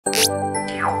Trust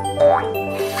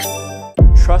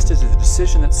is a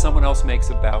decision that someone else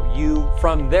makes about you.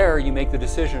 From there, you make the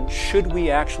decision, should we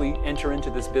actually enter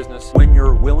into this business, when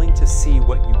you're willing to see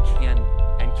what you can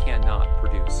and cannot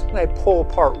produce. And I pull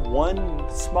apart one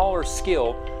smaller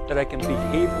skill that I can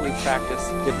behaviorally practice.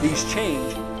 If these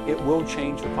change, it will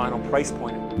change the final price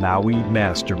point. Maui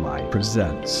Mastermind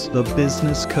presents the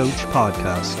Business Coach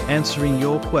Podcast, answering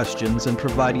your questions and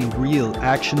providing real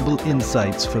actionable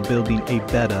insights for building a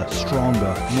better,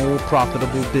 stronger, more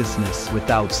profitable business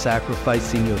without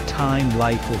sacrificing your time,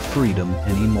 life, or freedom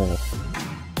anymore.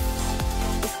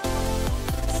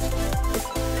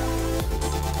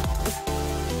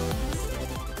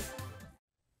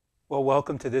 Well,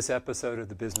 welcome to this episode of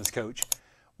The Business Coach.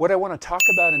 What I want to talk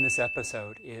about in this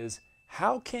episode is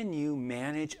how can you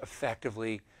manage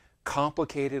effectively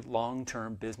complicated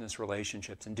long-term business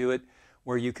relationships and do it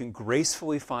where you can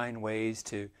gracefully find ways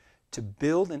to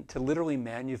build and to literally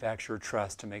manufacture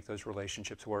trust to make those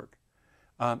relationships work.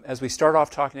 As we start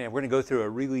off talking today, we're going to go through a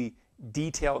really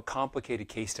detailed, complicated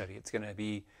case study. It's going to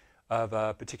be of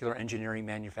a particular engineering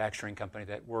manufacturing company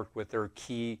that worked with their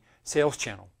key sales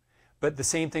channel. But the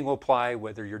same thing will apply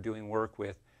whether you're doing work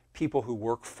with people who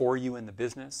work for you in the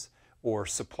business, or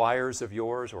suppliers of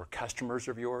yours, or customers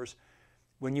of yours.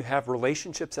 When you have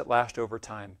relationships that last over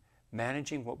time,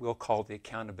 managing what we'll call the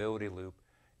accountability loop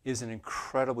is an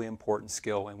incredibly important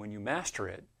skill. And when you master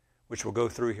it, which we'll go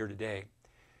through here today,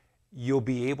 you'll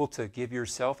be able to give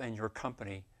yourself and your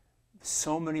company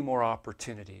so many more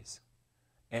opportunities.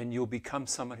 And you'll become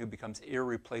someone who becomes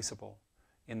irreplaceable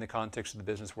in the context of the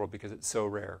business world because it's so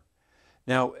rare.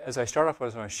 Now, as I start off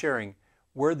with what I was sharing,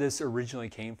 where this originally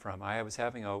came from, I was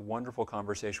having a wonderful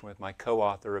conversation with my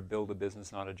co-author of Build a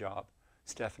Business, Not a Job,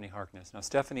 Stephanie Harkness. Now,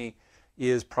 Stephanie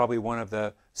is probably one of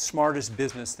the smartest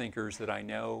business thinkers that I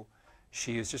know.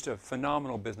 She is just a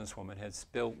phenomenal businesswoman, has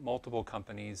built multiple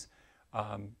companies,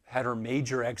 had her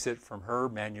major exit from her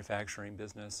manufacturing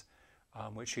business,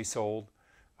 which she sold,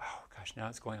 now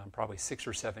it's going on probably 6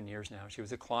 or 7 years now. She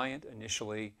was a client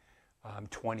initially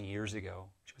 20 years ago.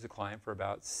 She was a client for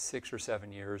about 6 or 7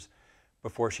 years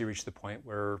before she reached the point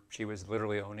where she was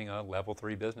literally owning a level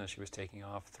 3 business. She was taking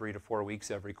off 3 to 4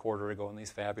 weeks every quarter to go on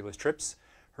these fabulous trips.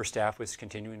 Her staff was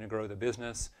continuing to grow the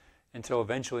business until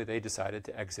eventually they decided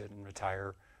to exit and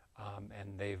retire.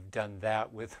 And they've done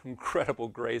that with incredible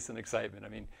grace and excitement. I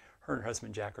mean, her and her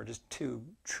husband Jack are just two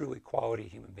truly quality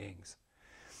human beings.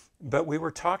 But we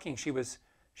were talking, she was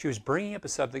bringing up a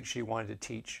subject she wanted to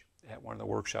teach at one of the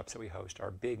workshops that we host, our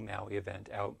big Maui event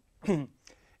out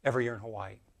every year in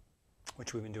Hawaii,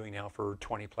 which we've been doing now for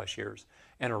 20 plus years.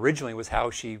 And originally was how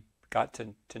she got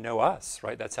to know us,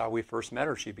 right? That's how we first met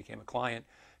her. She became a client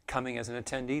coming as an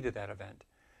attendee to that event.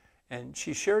 And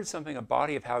she shared something, a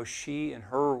body of how she and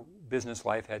her business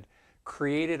life had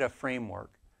created a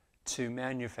framework to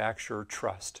manufacture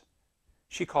trust.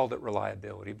 She called it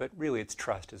reliability, but really it's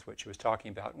trust is what she was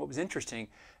talking about. And what was interesting,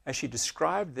 as she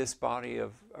described this body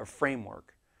of a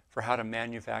framework for how to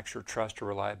manufacture trust or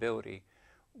reliability,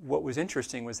 what was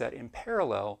interesting was that in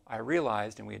parallel, I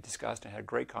realized, and we had discussed and had a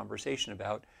great conversation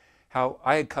about how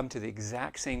I had come to the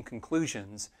exact same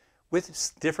conclusions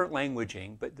with different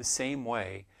languaging, but the same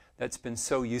way that's been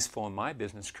so useful in my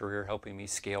business career, helping me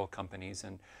scale companies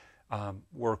and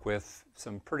work with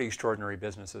some pretty extraordinary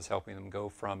businesses, helping them go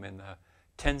from in the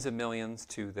tens of millions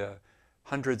to the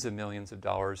hundreds of millions of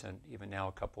dollars, and even now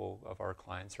a couple of our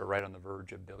clients are right on the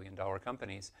verge of billion-dollar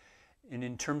companies. And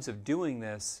in terms of doing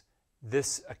this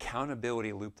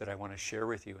accountability loop that I want to share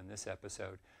with you in this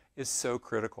episode is so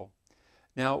critical.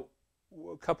 Now,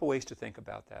 a couple ways to think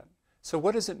about that. So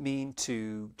what does it mean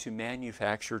to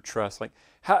manufacture trust? Like,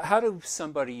 how does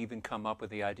somebody even come up with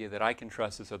the idea that I can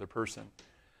trust this other person?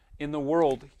 In the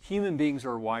world, human beings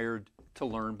are wired to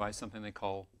learn by something they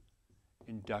call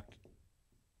inductive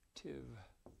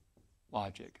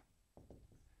logic.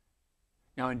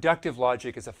 Now, inductive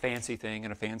logic is a fancy thing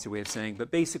and a fancy way of saying, but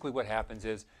basically what happens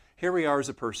is, here we are as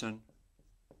a person,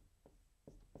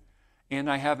 and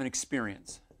I have an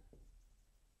experience.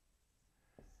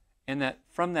 And that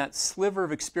from that sliver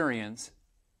of experience,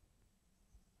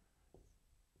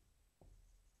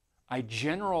 I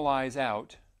generalize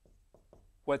out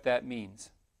what that means.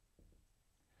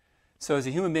 So as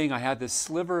a human being, I have this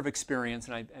sliver of experience,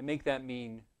 and I make that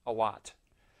mean a lot.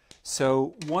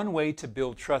 So one way to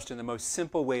build trust, and the most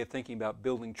simple way of thinking about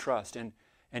building trust, and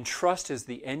trust is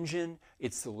the engine,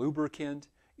 it's the lubricant,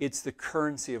 it's the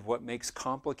currency of what makes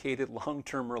complicated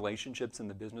long-term relationships in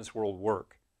the business world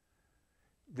work.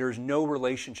 There's no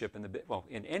relationship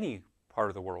in any part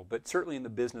of the world, but certainly in the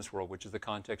business world, which is the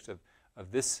context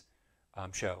of this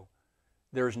show,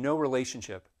 there is no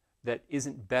relationship that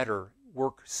isn't better,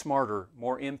 work smarter,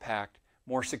 more impact,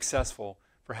 more successful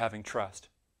for having trust,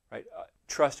 right?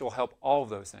 Trust will help all of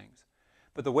those things.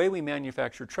 But the way we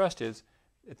manufacture trust is,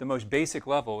 at the most basic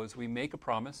level, is we make a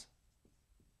promise.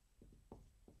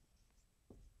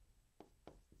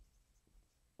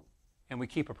 And we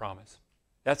keep a promise.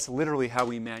 That's literally how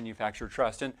we manufacture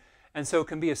trust. And so it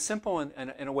can be as simple in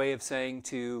a way of saying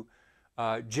to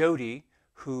Jody,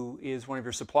 who is one of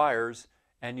your suppliers,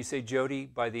 and you say, Jody,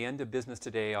 by the end of business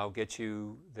today, I'll get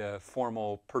you the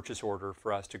formal purchase order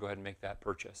for us to go ahead and make that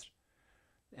purchase.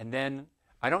 And then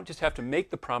I don't just have to make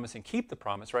the promise and keep the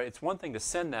promise, right? It's one thing to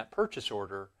send that purchase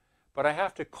order, but I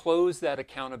have to close that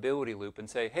accountability loop and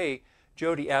say, hey,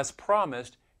 Jody, as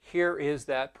promised, here is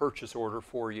that purchase order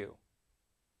for you.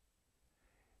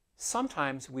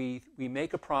 Sometimes we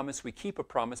make a promise, we keep a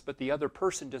promise, but the other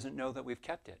person doesn't know that we've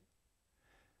kept it.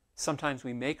 Sometimes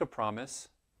we make a promise,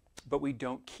 but we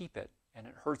don't keep it, and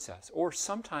it hurts us. Or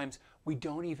sometimes we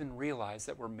don't even realize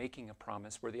that we're making a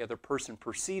promise where the other person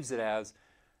perceives it as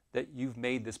that you've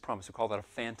made this promise. We call that a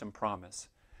phantom promise.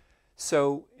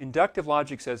 So inductive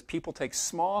logic says people take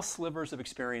small slivers of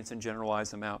experience and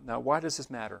generalize them out. Now, why does this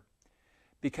matter?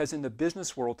 Because in the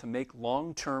business world, to make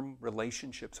long-term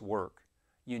relationships work,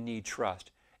 you need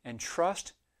trust. And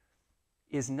trust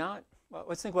is not, well,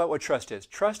 let's think about what trust is.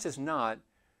 Trust is not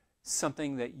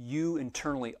something that you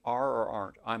internally are or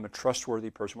aren't. I'm a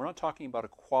trustworthy person. We're not talking about a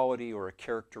quality or a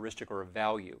characteristic or a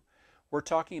value. We're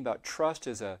talking about trust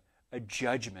as a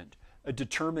judgment, a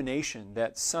determination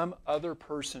that some other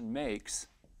person makes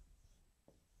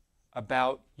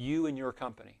about you and your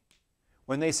company.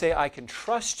 When they say, I can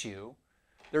trust you,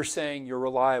 they're saying you're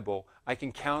reliable. I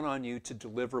can count on you to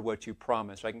deliver what you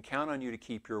promised. I can count on you to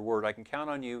keep your word. I can count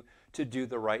on you to do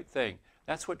the right thing.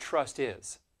 That's what trust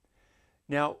is.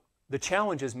 Now, the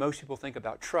challenge is most people think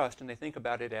about trust and they think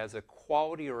about it as a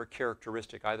quality or a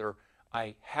characteristic. Either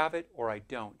I have it or I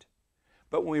don't.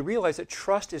 But when we realize that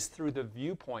trust is through the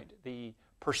viewpoint, the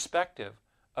perspective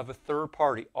of a third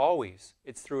party, always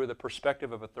it's through the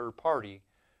perspective of a third party,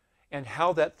 and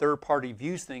how that third party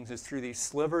views things is through these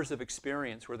slivers of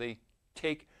experience where they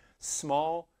take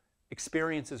small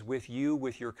experiences with you,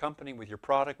 with your company, with your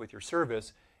product, with your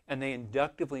service, and they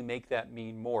inductively make that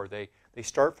mean more. They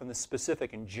start from the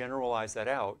specific and generalize that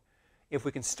out. If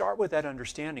we can start with that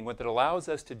understanding, what that allows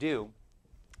us to do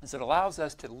is it allows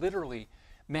us to literally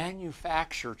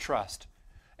manufacture trust.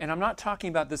 And I'm not talking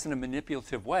about this in a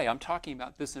manipulative way. I'm talking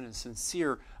about this in a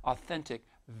sincere, authentic,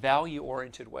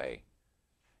 value-oriented way.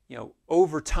 You know,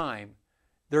 over time,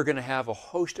 they're going to have a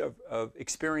host of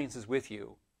experiences with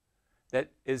you that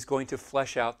is going to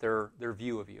flesh out their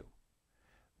view of you.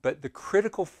 But the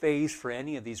critical phase for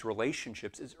any of these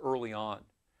relationships is early on.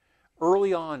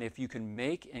 Early on, if you can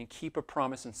make and keep a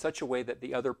promise in such a way that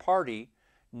the other party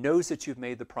knows that you've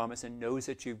made the promise and knows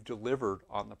that you've delivered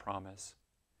on the promise,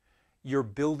 you're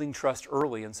building trust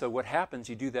early. And so what happens,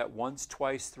 you do that once,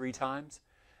 twice, 3 times,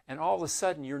 and all of a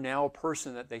sudden you're now a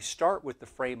person that they start with the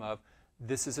frame of,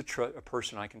 this is a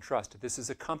person I can trust. This is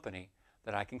a company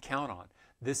that I can count on.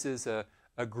 This is a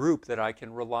group that I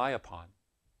can rely upon.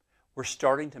 We're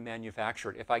starting to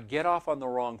manufacture it. If I get off on the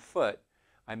wrong foot,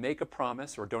 I make a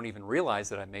promise or don't even realize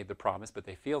that I made the promise, but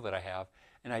they feel that I have,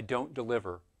 and I don't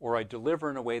deliver, or I deliver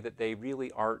in a way that they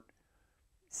really aren't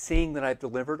seeing that I've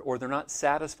delivered, or they're not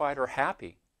satisfied or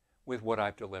happy with what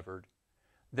I've delivered,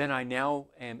 then I now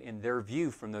am, in their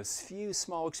view, from those few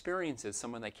small experiences,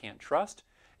 someone they can't trust,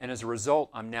 and as a result,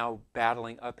 I'm now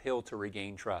battling uphill to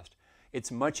regain trust.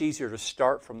 It's much easier to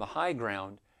start from the high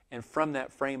ground and from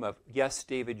that frame of, yes,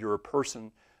 David, you're a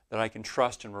person that I can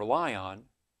trust and rely on,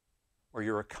 or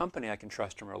you're a company I can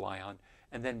trust and rely on,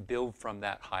 and then build from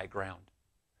that high ground.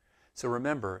 So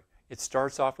remember, it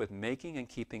starts off with making and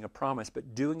keeping a promise,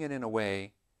 but doing it in a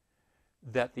way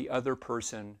that the other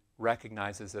person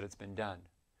recognizes that it's been done.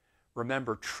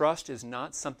 Remember, trust is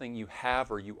not something you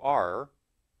have or you are,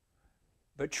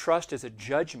 but trust is a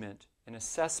judgment, an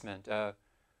assessment, a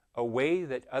way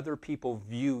that other people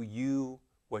view you,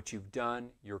 what you've done,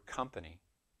 your company.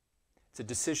 It's a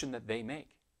decision that they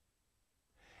make.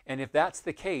 And if that's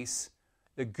the case,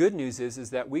 the good news is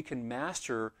that we can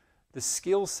master the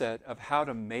skill set of how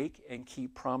to make and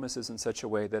keep promises in such a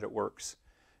way that it works.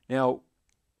 Now,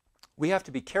 we have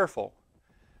to be careful.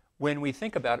 When we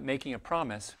think about making a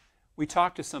promise, we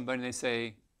talk to somebody and they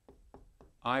say,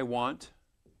 I want,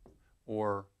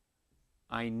 or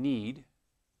I need,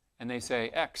 and they say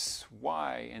X,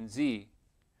 Y, and Z.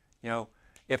 You know,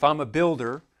 if I'm a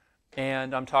builder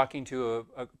and I'm talking to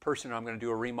a person, I'm going to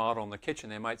do a remodel in the kitchen,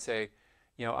 they might say,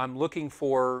 you know, I'm looking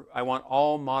for, I want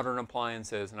all modern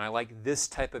appliances and I like this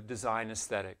type of design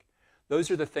aesthetic. Those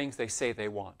are the things they say they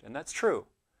want, and that's true.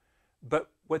 But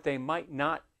what they might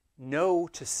not know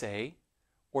to say,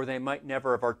 or they might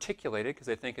never have articulated because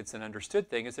they think it's an understood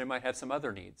thing, is they might have some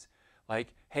other needs. Like,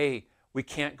 hey, we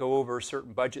can't go over a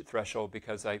certain budget threshold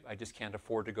because I just can't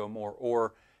afford to go more.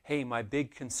 Or, hey, my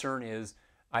big concern is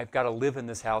I've got to live in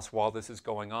this house while this is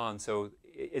going on, so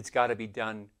it's got to be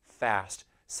done fast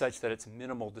such that it's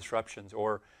minimal disruptions.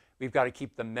 Or we've got to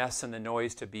keep the mess and the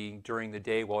noise to be during the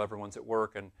day while everyone's at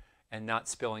work and not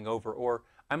spilling over. Or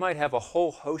I might have a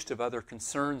whole host of other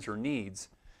concerns or needs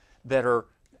that are,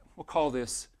 we'll call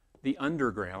this the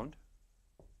underground,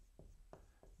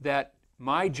 that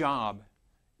my job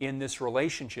in this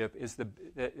relationship is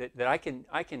that I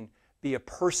can be a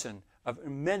person of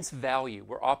immense value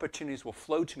where opportunities will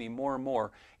flow to me more and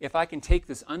more if I can take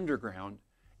this underground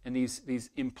and these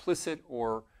implicit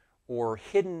or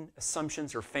hidden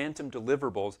assumptions or phantom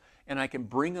deliverables, and I can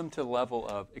bring them to the level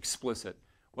of explicit.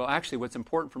 Well, actually, what's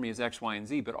important for me is X, Y, and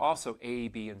Z, but also A,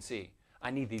 B, and C.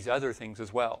 I need these other things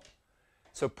as well.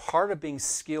 So part of being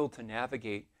skilled to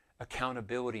navigate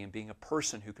accountability and being a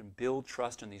person who can build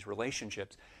trust in these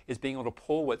relationships is being able to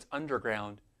pull what's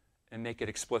underground and make it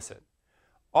explicit.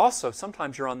 Also,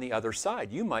 sometimes you're on the other side.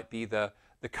 You might be the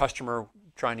customer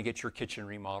trying to get your kitchen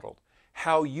remodeled.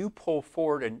 How you pull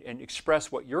forward and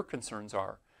express what your concerns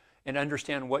are and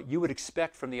understand what you would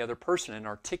expect from the other person and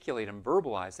articulate and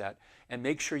verbalize that and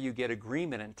make sure you get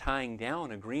agreement and tying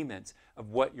down agreements of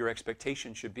what your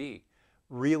expectation should be.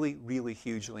 Really, really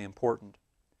hugely important.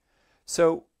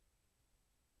 So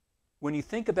when you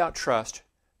think about trust,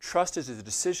 trust is a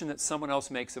decision that someone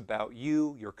else makes about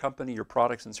you, your company, your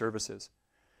products and services.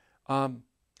 And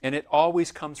it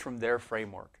always comes from their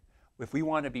framework. If we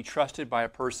want to be trusted by a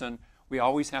person, we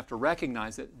always have to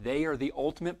recognize that they are the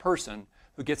ultimate person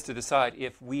who gets to decide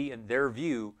if we, in their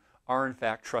view, are in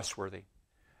fact trustworthy.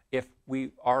 If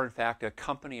we are in fact a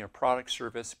company or product,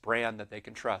 service, brand that they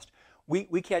can trust.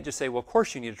 We can't just say, well, of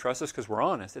course you need to trust us because we're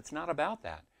honest. It's not about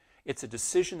that. It's a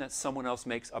decision that someone else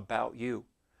makes about you.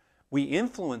 We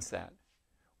influence that.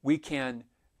 We can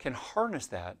harness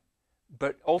that,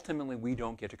 but ultimately we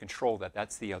don't get to control that.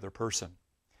 That's the other person.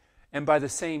 And by the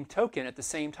same token, at the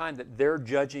same time that they're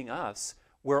judging us,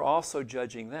 we're also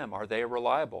judging them. Are they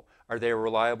reliable? Are they a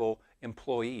reliable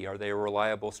employee? Are they a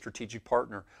reliable strategic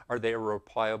partner? Are they a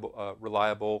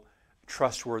reliable,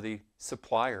 trustworthy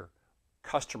supplier,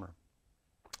 customer?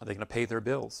 Are they going to pay their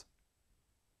bills?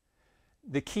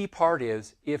 The key part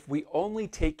is, if we only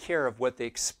take care of what they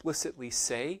explicitly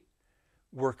say,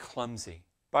 we're clumsy.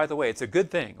 By the way, it's a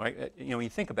good thing, right? You know, when you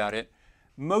think about it,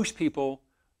 most people,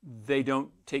 they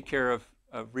don't take care of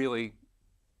really,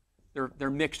 they're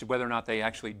mixed whether or not they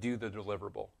actually do the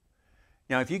deliverable.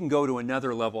 Now, if you can go to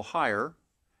another level higher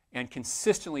and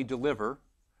consistently deliver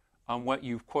on what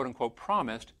you've quote-unquote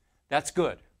promised, that's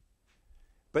good.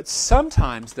 But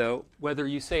sometimes, though, whether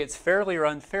you say it's fairly or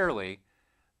unfairly,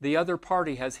 the other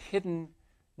party has hidden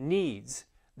needs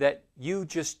that you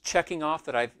just checking off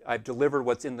that I've delivered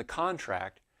what's in the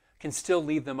contract can still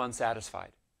leave them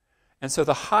unsatisfied. And so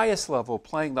the highest level,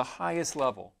 playing the highest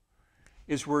level,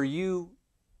 is where you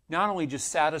not only just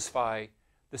satisfy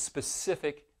the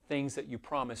specific things that you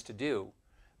promised to do,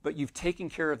 but you've taken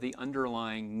care of the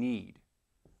underlying need,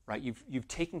 right? You've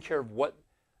taken care of what,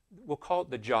 we'll call it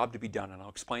the job to be done, and I'll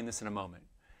explain this in a moment.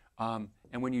 And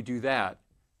when you do that,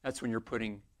 that's when you're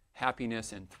putting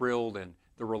happiness and thrilled and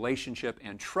the relationship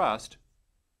and trust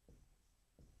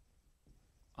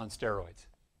on steroids.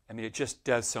 I mean, it just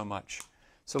does so much.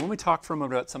 So let me talk for a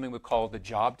moment about something we call the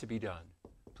job to be done.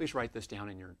 Please write this down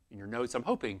in your notes. I'm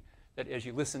hoping that as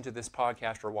you listen to this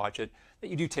podcast or watch it, that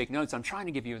you do take notes. I'm trying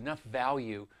to give you enough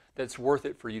value that's worth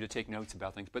it for you to take notes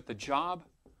about things. But the job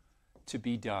to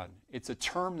be done, it's a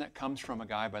term that comes from a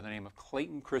guy by the name of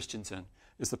Clayton Christensen,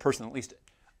 is the person at least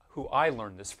who I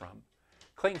learned this from.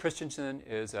 Clayton Christensen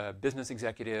is a business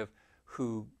executive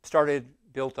who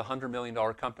built a $100 million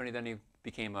company, then he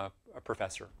became a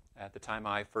professor. At the time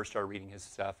I first started reading his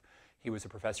stuff, he was a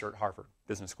professor at Harvard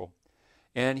Business School.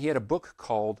 And he had a book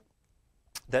called,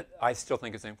 that I still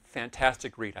think is a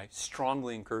fantastic read. I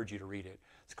strongly encourage you to read it.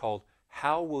 It's called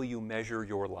How Will You Measure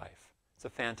Your Life? It's a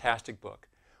fantastic book.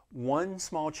 One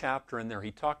small chapter in there,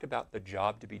 he talked about the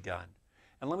job to be done.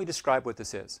 And let me describe what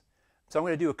this is. So I'm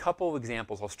going to do a couple of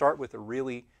examples. I'll start with a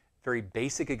really very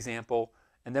basic example,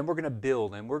 and then we're going to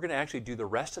build, and we're going to actually do the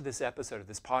rest of this episode of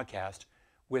this podcast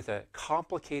with a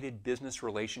complicated business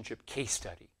relationship case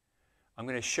study. I'm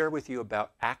going to share with you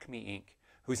about Acme Inc.,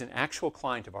 who's an actual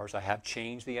client of ours. I have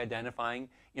changed the identifying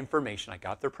information. I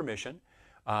got their permission,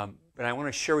 but I want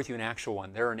to share with you an actual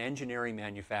one. They're an engineering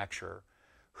manufacturer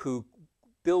who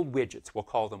build widgets, we'll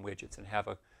call them widgets, and have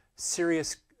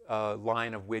serious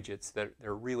line of widgets that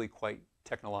they're really quite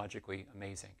technologically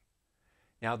amazing.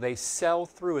 Now they sell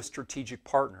through a strategic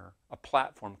partner, a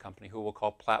platform company who we'll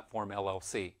call Platform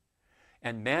LLC.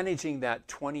 And managing that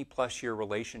 20+ year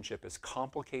relationship is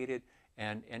complicated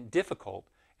and difficult,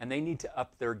 and they need to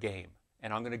up their game.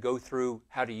 And I'm going to go through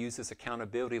how to use this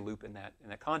accountability loop in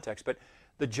that context. But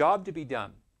the job to be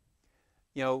done,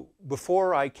 you know,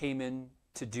 before I came in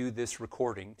to do this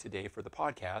recording today for the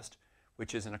podcast,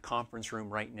 which is in a conference room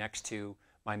right next to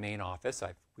my main office.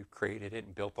 We've created it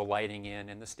and built the lighting in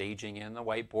and the staging in, the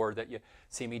whiteboard that you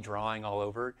see me drawing all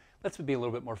over. Let's be a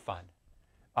little bit more fun.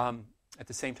 At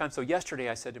the same time, so yesterday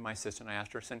I said to my assistant, I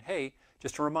asked her, I said, hey,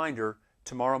 just a reminder,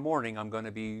 tomorrow morning I'm going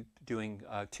to be doing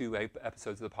 2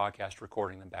 episodes of the podcast,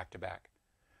 recording them back to back.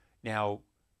 Now,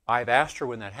 I've asked her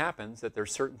when that happens that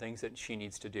there's certain things that she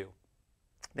needs to do.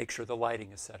 Make sure the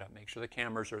lighting is set up, make sure the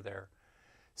cameras are there.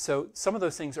 So some of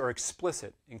those things are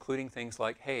explicit, including things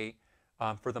like, hey,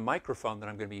 for the microphone that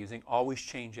I'm going to be using, always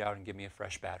change out and give me a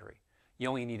fresh battery. You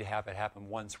only need to have it happen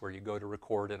once where you go to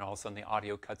record and all of a sudden the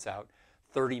audio cuts out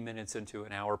 30 minutes into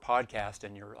an hour podcast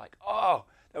and you're like, oh,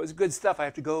 that was good stuff. I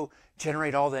have to go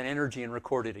generate all that energy and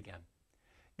record it again.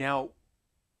 Now,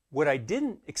 what I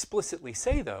didn't explicitly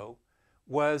say though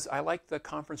was I like the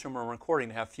conference room I'm recording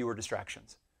to have fewer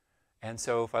distractions. And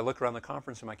so if I look around the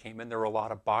conference room I came in, there were a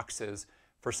lot of boxes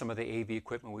for some of the AV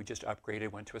equipment we just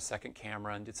upgraded, went to a second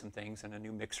camera and did some things, and a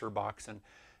new mixer box and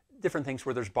different things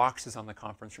where there's boxes on the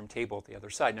conference room table at the other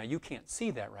side. Now you can't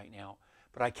see that right now,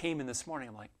 but I came in this morning,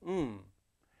 I'm like,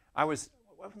 I wasn't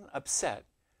upset,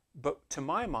 but to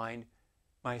my mind,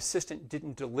 my assistant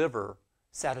didn't deliver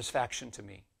satisfaction to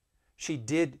me. She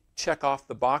did check off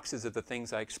the boxes of the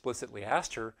things I explicitly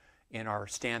asked her in our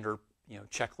standard,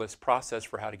 checklist process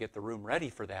for how to get the room ready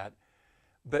for that.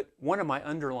 But one of my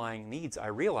underlying needs I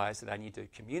realized that I need to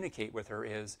communicate with her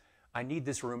is I need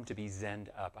this room to be zenned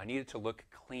up. I need it to look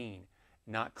clean,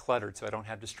 not cluttered, so I don't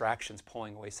have distractions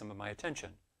pulling away some of my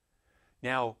attention.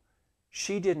 Now,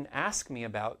 she didn't ask me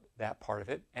about that part of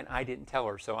it, and I didn't tell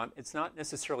her. So it's not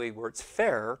necessarily where it's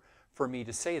fair for me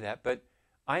to say that, but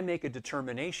I make a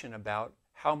determination about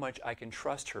how much I can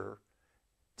trust her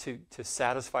to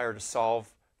satisfy or to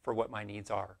solve for what my needs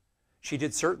are. She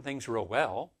did certain things real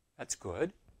well. That's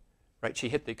good, right? She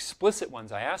hit the explicit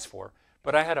ones I asked for,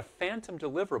 but I had a phantom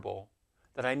deliverable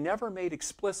that I never made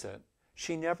explicit.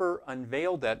 She never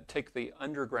unveiled that, take the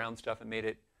underground stuff and made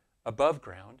it above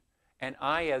ground. And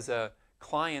I, as a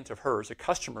client of hers, a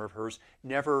customer of hers,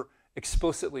 never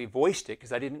explicitly voiced it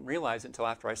because I didn't realize it until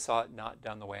after I saw it not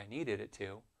done the way I needed it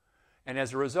to. And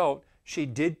as a result, she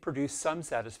did produce some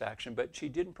satisfaction, but she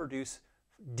didn't produce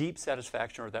deep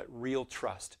satisfaction or that real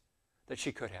trust that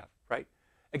she could have, right?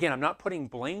 Again, I'm not putting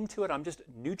blame to it. I'm just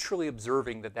neutrally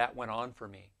observing that that went on for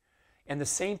me. And the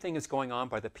same thing is going on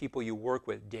by the people you work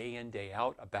with day in, day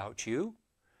out about you,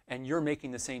 and you're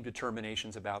making the same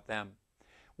determinations about them.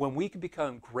 When we can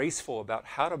become graceful about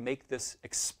how to make this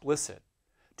explicit,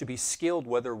 to be skilled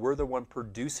whether we're the one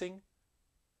producing,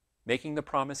 making the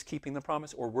promise, keeping the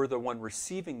promise, or we're the one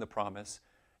receiving the promise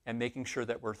and making sure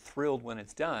that we're thrilled when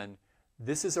it's done,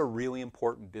 this is a really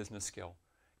important business skill.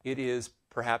 It is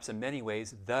perhaps in many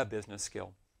ways the business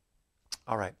skill.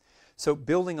 All right, so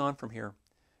building on from here,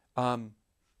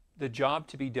 the job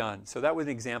to be done. So that was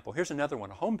an example. Here's another one,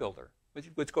 a home builder.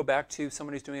 Let's go back to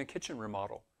somebody who's doing a kitchen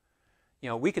remodel.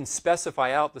 We can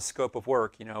specify out the scope of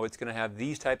work. It's going to have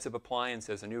these types of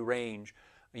appliances, a new range,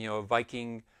 a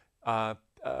Viking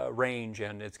range,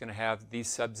 and it's going to have these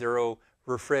Sub-Zero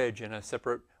refrige and a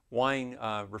separate wine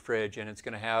refrige, and it's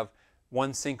going to have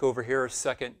one sink over here, a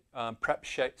second prep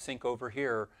sink over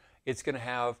here. It's going to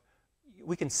have,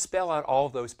 we can spell out all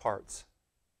those parts.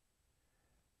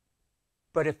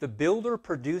 But if the builder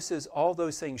produces all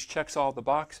those things, checks all the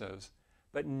boxes,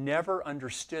 but never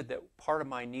understood that part of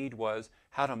my need was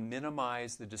how to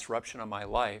minimize the disruption of my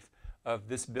life of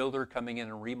this builder coming in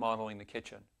and remodeling the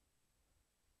kitchen.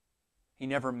 He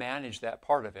never managed that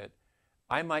part of it.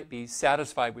 I might be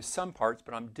satisfied with some parts,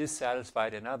 but I'm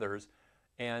dissatisfied in others.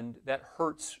 And that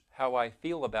hurts how I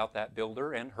feel about that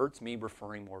builder and hurts me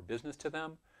referring more business to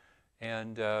them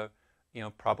and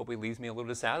probably leaves me a little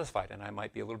dissatisfied, and I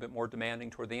might be a little bit more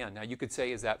demanding toward the end. Now you could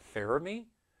say, is that fair of me?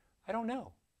 I don't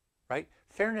know, right?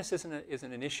 Fairness isn't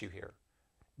an issue here,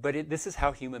 but this is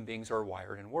how human beings are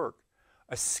wired and work.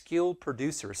 A skilled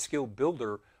producer, a skilled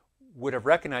builder would have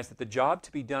recognized that the job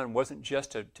to be done wasn't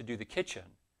just to do the kitchen,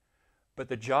 but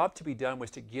the job to be done was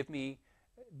to give me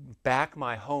back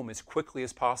my home as quickly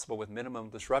as possible with minimum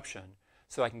disruption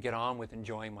so I can get on with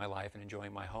enjoying my life and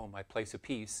enjoying my home, my place of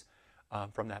peace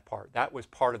from that part. That was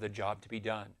part of the job to be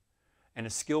done. And a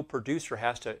skilled producer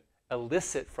has to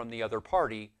elicit from the other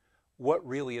party what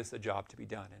really is the job to be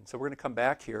done. And so we're going to come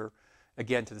back here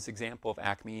again to this example of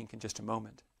Acme Inc. in just a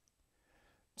moment.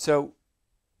 So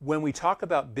when we talk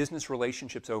about business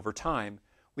relationships over time,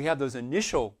 we have those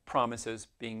initial promises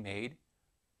being made,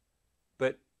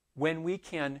 but when we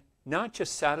can not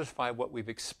just satisfy what we've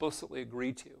explicitly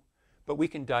agreed to, but we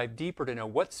can dive deeper to know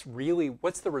what's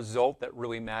the result that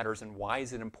really matters and why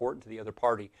is it important to the other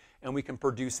party, and we can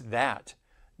produce that.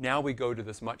 Now we go to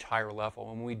this much higher level.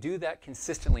 And when we do that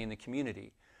consistently in the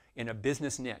community, in a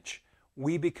business niche,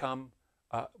 we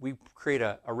create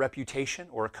a reputation,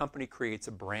 or a company creates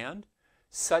a brand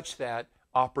such that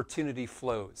opportunity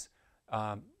flows.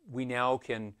 We now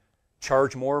can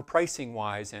charge more pricing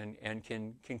wise and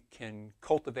can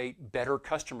cultivate better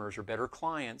customers or better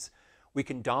clients. We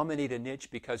can dominate a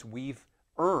niche because we've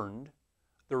earned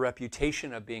the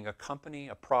reputation of being a company,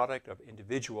 a product, of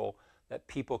individual that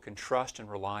people can trust and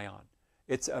rely on.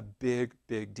 It's a big,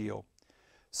 big deal.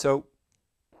 So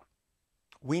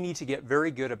we need to get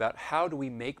very good about how do we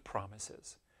make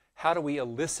promises? How do we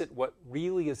elicit what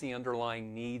really is the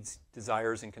underlying needs,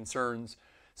 desires, and concerns,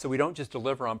 so we don't just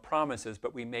deliver on promises,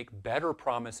 but we make better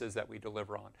promises that we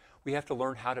deliver on. We have to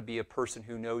learn how to be a person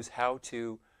who knows how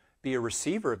to be a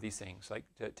receiver of these things, like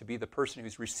to be the person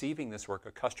who's receiving this work,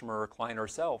 a customer or a client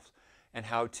ourselves, and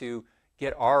how to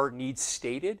get our needs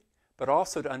stated, but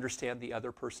also to understand the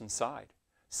other person's side,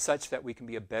 such that we can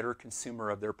be a better consumer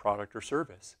of their product or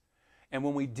service. And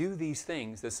when we do these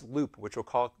things, this loop, which we'll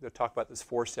talk about this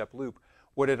 4-step loop,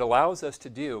 what it allows us to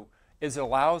do is it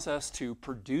allows us to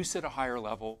produce at a higher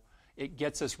level. It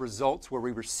gets us results where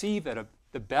we receive at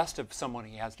the best of someone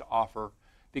he has to offer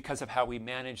because of how we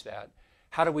manage that.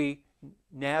 How do we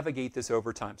navigate this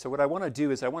over time? So what I want to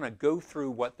do is I want to go through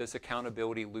what this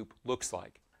accountability loop looks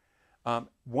like.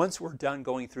 Once we're done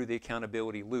going through the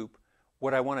accountability loop,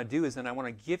 what I want to do is then I want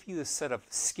to give you a set of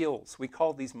skills. We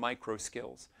call these micro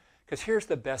skills. Because here's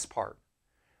the best part.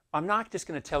 I'm not just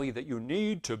going to tell you that you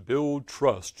need to build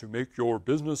trust to make your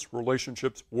business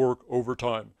relationships work over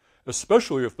time,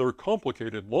 especially if they're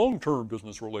complicated long-term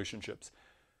business relationships.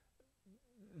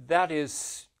 That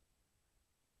is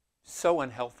so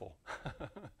unhelpful.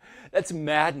 That's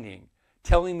maddening.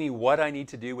 Telling me what I need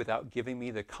to do without giving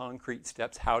me the concrete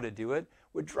steps how to do it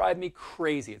would drive me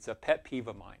crazy. It's a pet peeve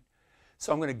of mine.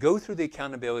 So I'm going to go through the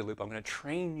accountability loop. I'm going to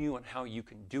train you on how you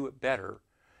can do it better.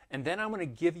 And then I'm going to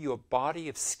give you a body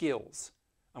of skills.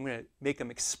 I'm going to make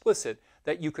them explicit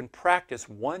that you can practice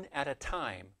one at a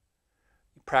time.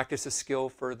 You practice a skill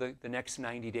for the next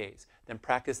 90 days. Then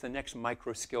practice the next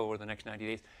micro skill over the next 90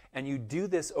 days. And you do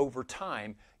this over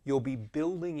time. You'll be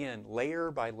building in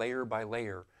layer by layer by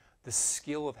layer the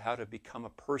skill of how to become a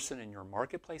person in your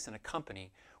marketplace and a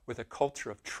company with a culture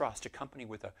of trust, a company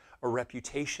with a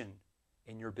reputation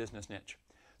in your business niche.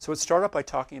 So let's start off by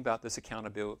talking about this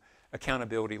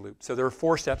accountability loop. So there are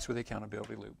 4 steps with the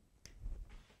accountability loop.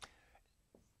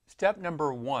 Step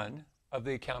number 1 of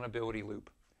the accountability loop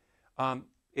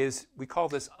is, we call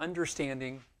this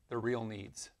understanding the real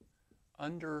needs.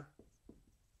 Understanding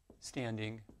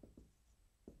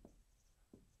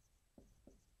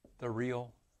the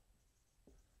real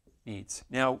needs.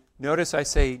 Now, notice I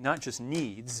say not just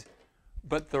needs,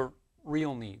 but the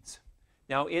real needs.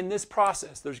 Now, in this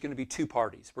process, there's going to be 2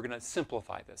 parties. We're going to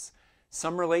simplify this.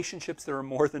 Some relationships, there are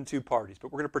more than 2 parties,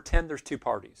 but we're going to pretend there's 2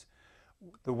 parties.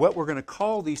 What we're going to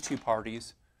call these 2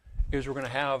 parties is we're going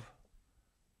to have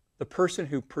the person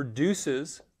who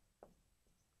produces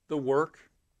the work,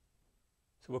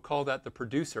 so we'll call that the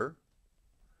producer,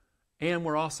 and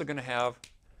we're also going to have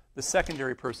the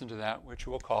secondary person to that, which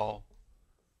we'll call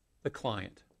the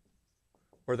client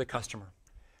or the customer.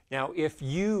 Now, if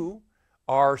you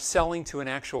are selling to an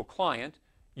actual client,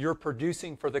 you're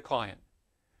producing for the client.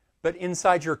 But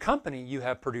inside your company, you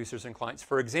have producers and clients.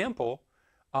 For example,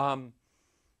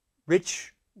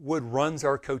 Rich Wood runs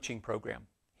our coaching program.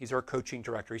 He's our coaching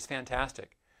director. He's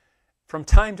fantastic. From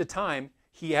time to time,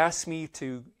 he asks me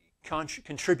to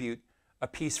contribute a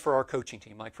piece for our coaching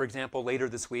team. Like, for example, later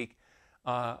this week,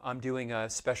 I'm doing a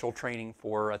special training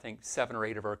for, I think, 7 or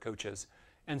 8 of our coaches.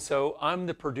 And so I'm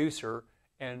the producer,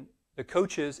 and the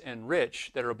coaches and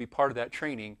Rich that will be part of that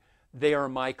training, they are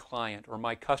my client or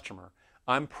my customer.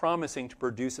 I'm promising to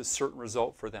produce a certain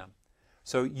result for them.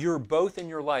 So you're both in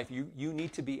your life. You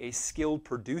need to be a skilled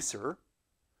producer,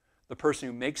 the person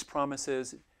who makes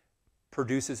promises,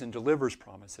 produces and delivers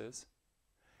promises.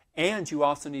 And you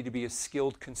also need to be a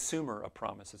skilled consumer of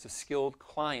promises, a skilled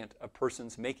client of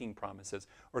persons making promises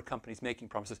or companies making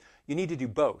promises. You need to do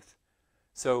both.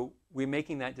 So we're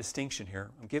making that distinction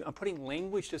here. I'm putting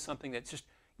language to something that's just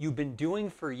you've been doing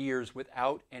for years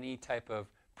without any type of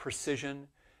precision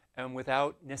and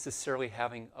without necessarily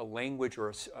having a language or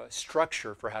a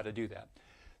structure for how to do that.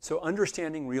 So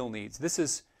understanding real needs. This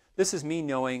is me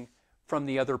knowing from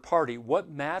the other party what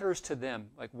matters to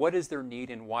them, like what is their need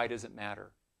and why does it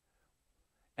matter.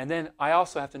 And then I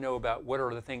also have to know about what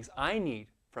are the things I need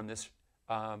from this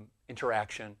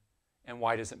interaction and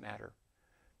why does it matter.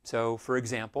 So for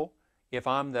example, if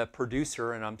I'm the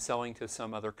producer and I'm selling to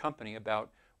some other company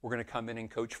about we're going to come in and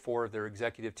coach 4 of their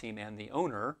executive team and the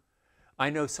owner, I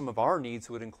know some of our needs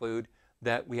would include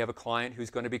that we have a client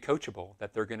who's going to be coachable,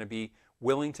 that they're going to be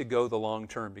willing to go the long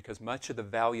term, because much of the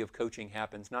value of coaching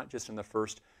happens not just in the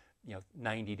first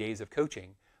 90 days of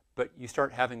coaching, but you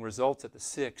start having results at the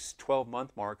 6,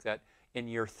 12-month mark that in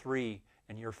year 3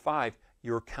 and year 5,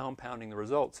 you're compounding the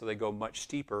results so they go much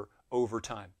steeper over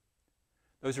time.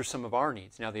 Those are some of our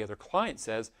needs. Now the other client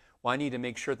says, well, I need to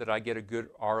make sure that I get a good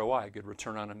ROI, a good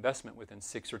return on investment within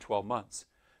 6 or 12 months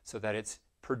so that it's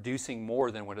producing more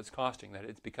than what it's costing, that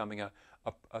it's becoming a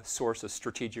source of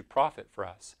strategic profit for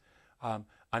us.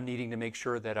 I'm needing to make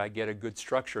sure that I get a good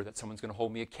structure, that someone's going to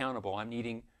hold me accountable.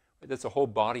 That's a whole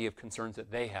body of concerns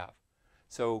that they have.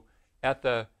 So at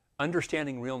the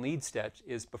understanding real needs stage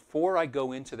is before I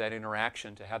go into that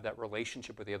interaction to have that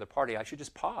relationship with the other party, I should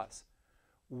just pause.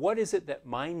 What is it that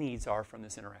my needs are from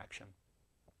this interaction?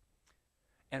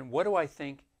 And what do I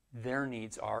think their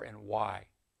needs are and why?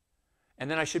 And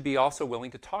then I should be also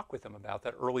willing to talk with them about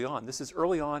that early on. This is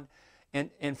early on.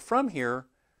 And from here,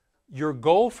 your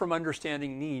goal from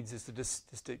understanding needs is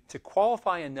to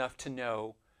qualify enough to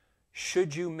know,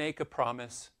 should you make a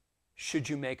promise? Should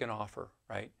you make an offer,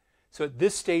 right? So at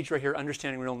this stage right here,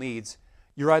 understanding real needs,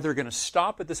 you're either going to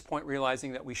stop at this point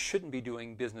realizing that we shouldn't be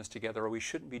doing business together or we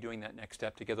shouldn't be doing that next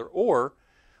step together, or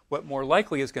what more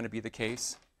likely is going to be the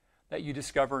case, that you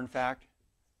discover, in fact,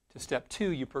 to step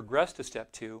 2, you progress to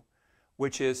step 2,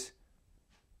 which is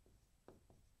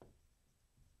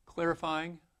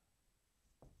clarifying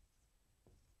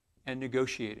and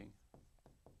negotiating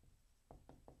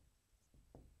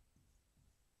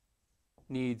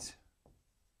needs,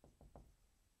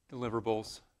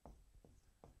 deliverables,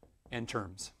 and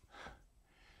terms.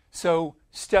 So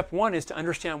step 1 is to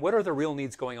understand what are the real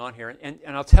needs going on here. And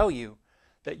I'll tell you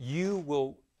that you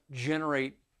will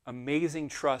generate amazing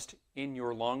trust in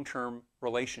your long-term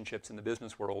relationships in the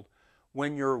business world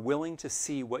when you're willing to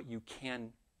see what you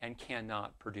can and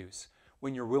cannot produce,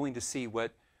 when you're willing to see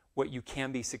what you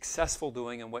can be successful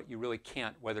doing and what you really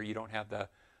can't, whether you don't have the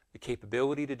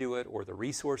capability to do it or the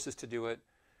resources to do it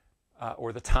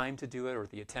or the time to do it or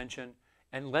the attention,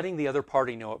 and letting the other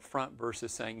party know up front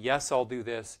versus saying, yes, I'll do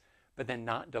this, but then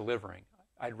not delivering.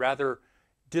 I'd rather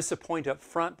disappoint up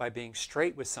front by being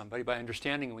straight with somebody, by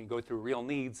understanding when we go through real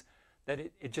needs that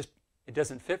it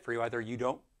doesn't fit for you. Either you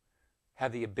don't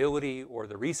have the ability or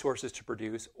the resources to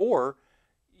produce, or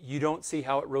you don't see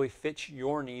how it really fits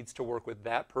your needs to work with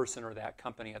that person or that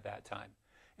company at that time.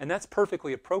 And that's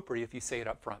perfectly appropriate if you say it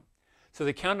up front. So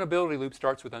the accountability loop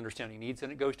starts with understanding needs,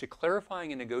 and it goes to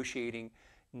clarifying and negotiating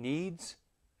needs,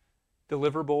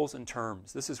 deliverables, and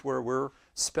terms. This is where we're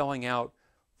spelling out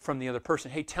from the other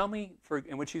person, hey, tell me,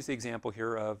 and let's use the example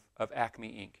here of Acme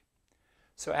Inc.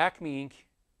 So Acme Inc.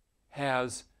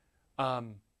 has,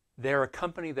 they're a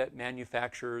company that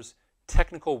manufactures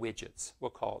technical widgets,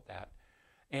 we'll call it that.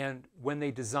 And when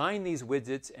they design these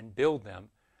widgets and build them,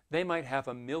 they might have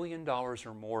 $1 million or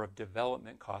more of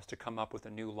development cost to come up with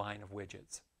a new line of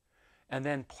widgets. And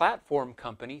then Platform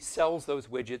Company sells those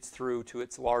widgets through to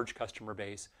its large customer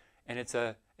base, and it's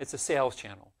a sales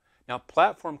channel. Now,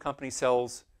 Platform Company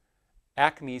sells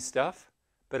Acme stuff,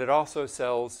 but it also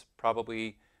sells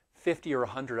probably 50 or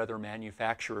 100 other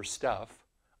manufacturer stuff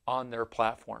on their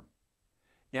platform.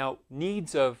 Now,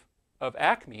 needs of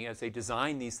Acme as they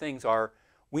design these things are,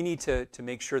 we need to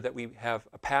make sure that we have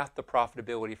a path to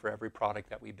profitability for every product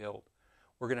that we build.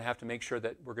 We're going to have to make sure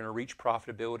that we're going to reach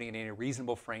profitability in a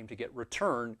reasonable frame to get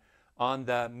return on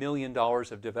the $1 million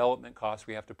of development costs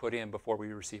we have to put in before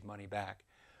we receive money back.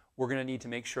 We're going to need to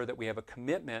make sure that we have a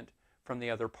commitment from the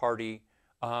other party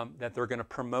that they're going to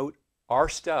promote our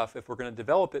stuff. If we're going to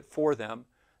develop it for them,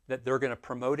 that they're going to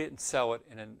promote it and sell it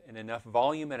in enough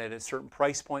volume and at a certain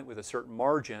price point with a certain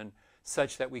margin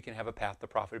such that we can have a path to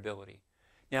profitability.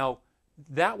 Now,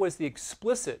 that was the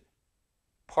explicit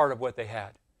part of what they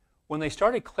had. When they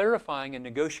started clarifying and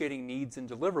negotiating needs and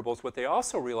deliverables, what they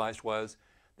also realized was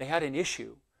they had an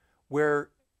issue where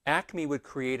Acme would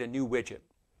create a new widget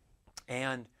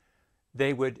and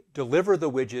they would deliver the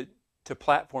widget to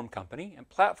Platform Company, and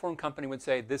Platform Company would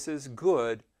say, this is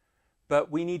good,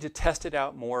 but we need to test it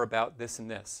out more about this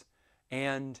and this.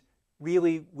 And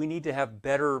really, we need to have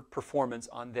better performance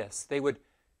on this. They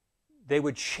they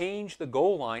would change the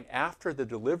goal line after the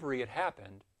delivery had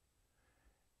happened.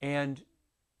 And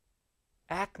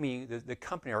Acme, the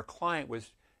company, our client,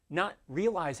 was not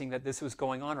realizing that this was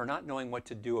going on or not knowing what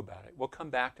to do about it. We'll come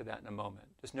back to that in a moment.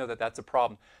 Just know that that's a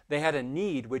problem. They had a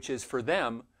need, which is for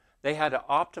them, they had to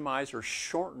optimize or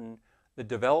shorten the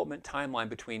development timeline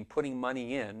between putting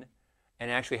money in and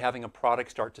actually having a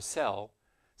product start to sell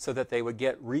so that they would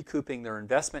get recouping their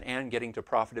investment and getting to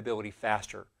profitability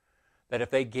faster. That if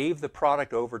they gave the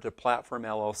product over to Platform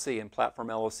LLC and Platform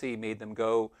LLC made them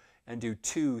go and do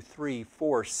 2, 3,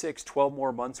 4, 6, 12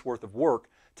 more months worth of work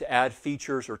to add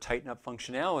features or tighten up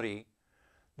functionality,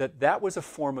 that was a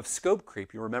form of scope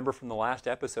creep. You remember from the last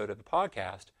episode of the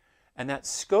podcast. And that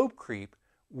scope creep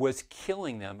was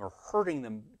killing them or hurting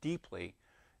them deeply,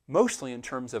 mostly in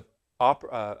terms of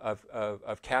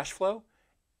cash flow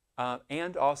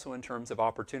and also in terms of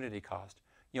opportunity cost.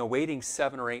 Waiting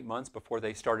 7 or 8 months before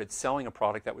they started selling a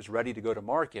product that was ready to go to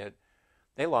market,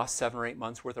 they lost 7 or 8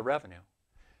 months worth of revenue.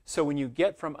 So when you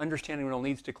get from understanding real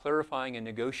needs to clarifying and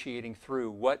negotiating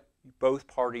through what both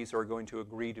parties are going to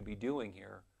agree to be doing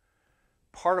here,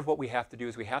 part of what we have to do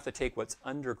is we have to take what's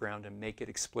underground and make it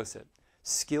explicit.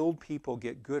 Skilled people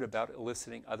get good about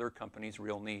eliciting other companies'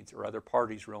 real needs or other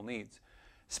parties' real needs,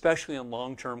 especially in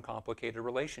long-term complicated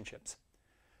relationships.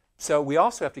 So we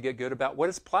also have to get good about what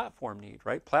does platform need,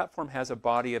 right? Platform has a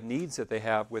body of needs that they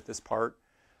have with this part,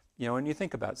 and you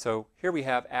think about it. So here we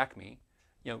have Acme.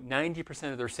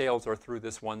 90% of their sales are through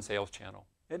this one sales channel.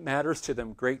 It matters to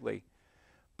them greatly.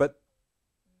 But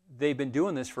they've been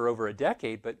doing this for over a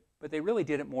decade, but they really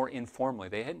did it more informally.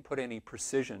 They hadn't put any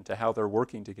precision to how they're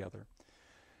working together.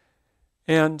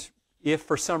 And if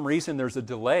for some reason there's a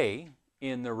delay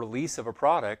in the release of a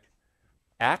product,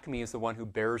 Acme is the one who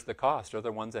bears the cost. They're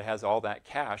the ones that has all that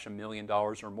cash, $1 million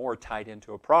or more, tied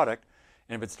into a product.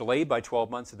 And if it's delayed by 12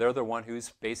 months, they're the one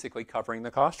who's basically covering the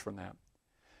cost from that.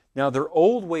 Now, their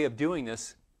old way of doing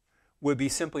this would be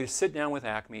simply to sit down with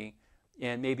Acme,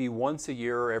 and maybe once a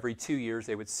year or every 2 years,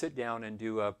 they would sit down and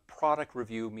do a product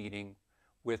review meeting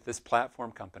with this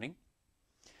platform company.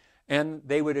 And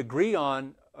they would agree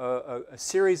on a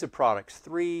series of products,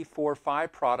 3, 4,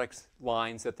 5 products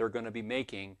lines that they're going to be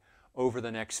making over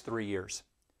the next 3 years.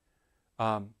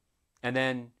 And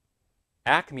then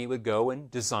Acme would go and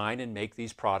design and make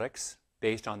these products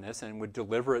based on this and would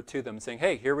deliver it to them saying,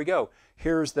 hey, here we go.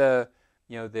 Here's the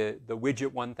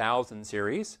widget 1000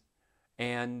 series.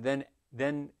 And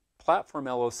then Platform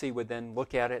LLC would then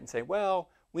look at it and say, well,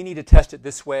 we need to test it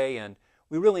this way, and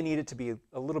we really need it to be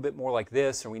a little bit more like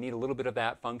this, or we need a little bit of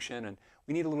that function, and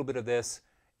we need a little bit of this.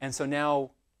 And so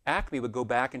now Acme would go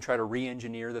back and try to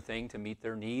re-engineer the thing to meet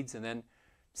their needs, and then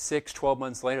 6, 12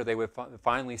 months later, they would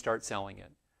finally start selling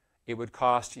it. It would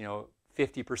cost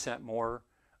 50% more.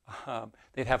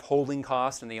 They'd have holding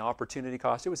costs and the opportunity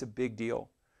cost. It was a big deal.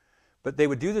 But they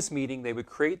would do this meeting, they would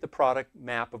create the product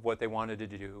map of what they wanted to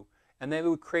do, and they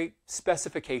would create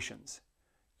specifications.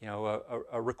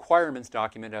 A requirements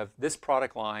document of this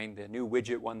product line, the new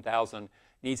widget 1000,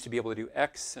 needs to be able to do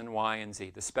X and Y and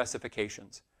Z, the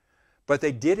specifications. But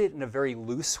they did it in a very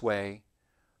loose way,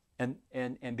 and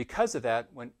because of that,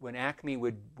 when Acme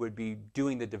would be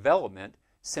doing the development,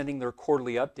 sending their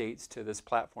quarterly updates to this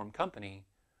platform company,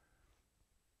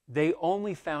 they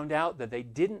only found out that they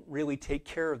didn't really take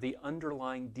care of the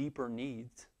underlying deeper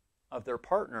needs of their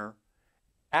partner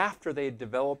after they had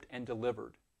developed and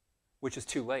delivered, which is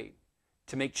too late.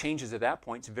 To make changes at that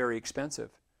point is very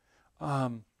expensive.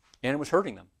 And it was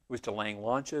hurting them. It was delaying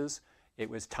launches. It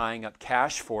was tying up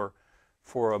cash for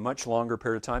a much longer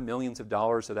period of time, millions of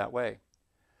dollars that way.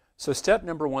 So step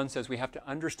number 1 says we have to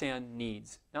understand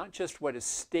needs, not just what is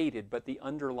stated, but the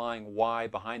underlying why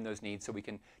behind those needs, so we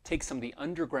can take some of the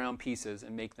underground pieces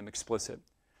and make them explicit.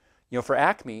 For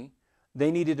Acme,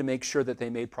 they needed to make sure that they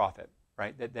made profit,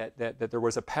 right? That there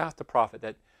was a path to profit,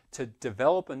 that to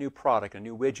develop a new product, a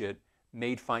new widget,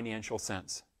 made financial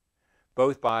sense,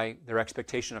 both by their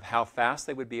expectation of how fast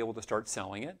they would be able to start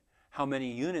selling it, how many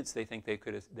units they think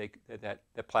that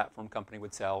the platform company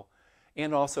would sell,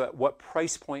 and also at what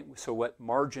price point, so what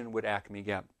margin would Acme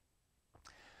get.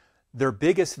 Their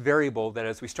biggest variable that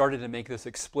as we started to make this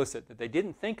explicit, that they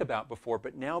didn't think about before,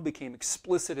 but now became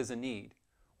explicit as a need.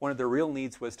 One of their real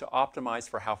needs was to optimize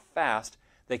for how fast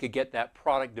they could get that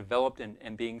product developed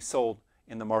and being sold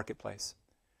in the marketplace.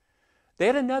 They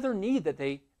had another need that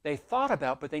they thought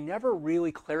about, but they never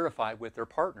really clarified with their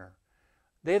partner.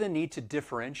 They had a need to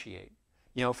differentiate.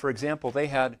 For example, they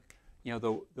had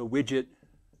the widget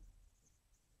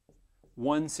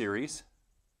 1 series,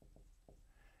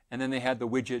 and then they had the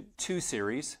widget 2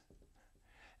 series,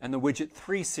 and the widget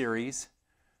 3 series,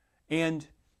 and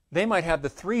They might have the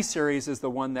 3 Series as the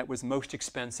one that was most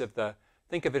expensive.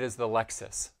 Think of it as the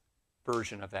Lexus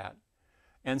version of that.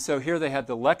 And so here they had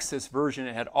the Lexus version.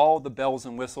 It had all the bells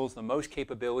and whistles, the most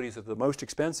capabilities of the most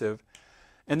expensive.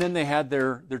 And then they had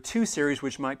their 2 Series,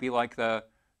 which might be like the,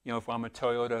 if I'm a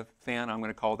Toyota fan, I'm going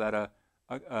to call that a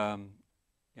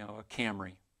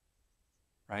Camry,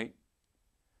 right?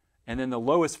 And then the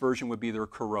lowest version would be their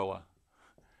Corolla.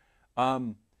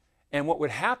 And what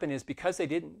would happen is, because they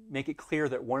didn't make it clear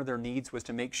that one of their needs was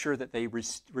to make sure that they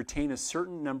retain a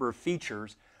certain number of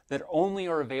features that only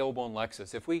are available in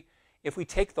Lexus. If we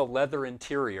take the leather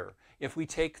interior, if we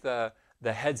take the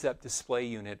heads-up display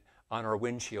unit on our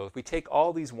windshield, if we take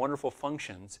all these wonderful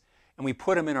functions and we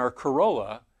put them in our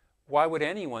Corolla, why would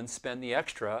anyone spend the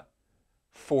extra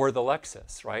for the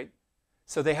Lexus, right?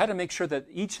 So they had to make sure that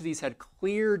each of these had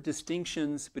clear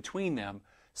distinctions between them,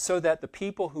 so that the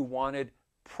people who wanted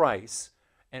price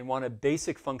and wanted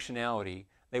basic functionality,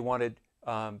 they wanted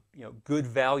good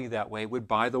value that way, would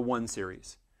buy the 1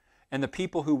 Series. And the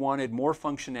people who wanted more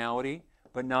functionality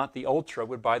but not the Ultra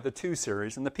would buy the 2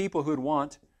 Series. And the people who would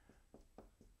want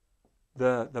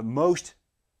the most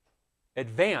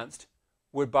advanced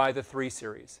would buy the 3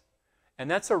 Series. And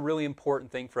that's a really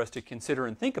important thing for us to consider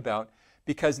and think about,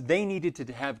 because they needed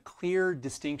to have clear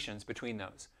distinctions between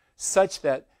those, such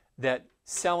that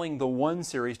selling the 1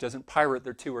 Series doesn't pirate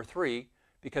their 2 or 3,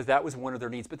 because that was one of their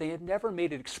needs. But they had never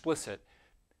made it explicit.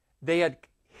 They had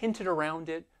hinted around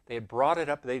it. They had brought it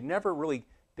up. They'd never really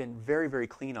been very, very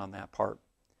clean on that part.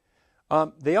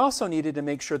 They also needed to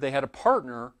make sure they had a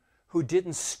partner who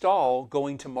didn't stall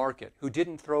going to market, who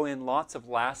didn't throw in lots of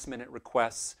last-minute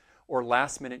requests or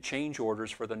last-minute change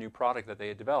orders for the new product that they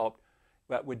had developed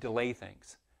that would delay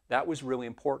things. That was really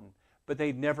important. But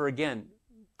they'd never, again,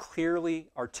 clearly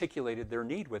articulated their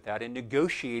need with that and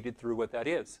negotiated through what that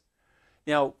is.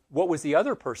 Now, what was the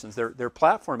other person's? Their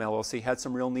platform LLC had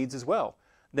some real needs as well.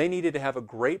 They needed to have a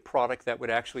great product that would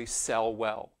actually sell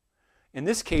well. In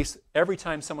this case, every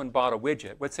time someone bought a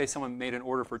widget, let's say someone made an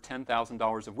order for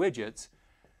 $10,000 of widgets,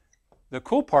 the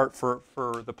cool part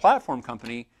for the platform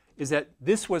company is that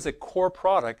this was a core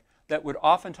product that would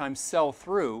oftentimes sell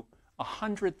through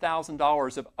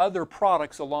 $100,000 of other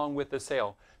products along with the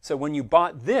sale. So when you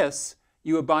bought this,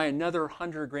 you would buy another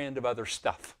 100 grand of other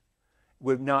stuff. It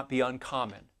would not be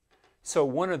uncommon. So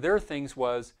one of their things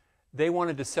was they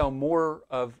wanted to sell more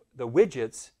of the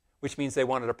widgets, which means they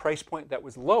wanted a price point that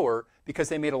was lower, because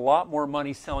they made a lot more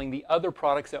money selling the other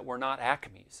products that were not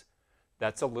Acme's.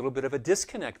 That's a little bit of a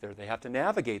disconnect there. They have to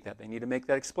navigate that. They need to make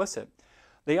that explicit.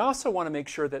 They also want to make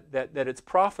sure that it's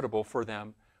profitable for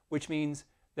them, which means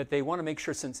that they want to make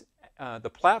sure, since the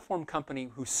platform company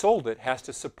who sold it has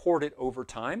to support it over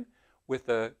time with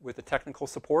the technical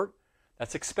support.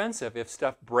 That's expensive. If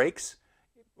stuff breaks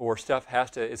or stuff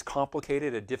is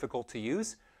complicated and difficult to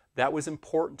use, that was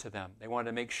important to them. They wanted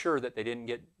to make sure that they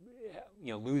didn't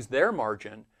lose their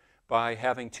margin by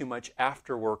having too much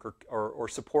after work or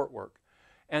support work.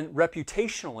 And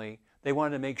reputationally, they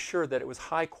wanted to make sure that it was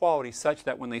high quality, such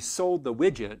that when they sold the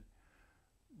widget,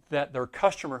 that their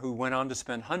customer, who went on to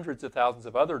spend hundreds of thousands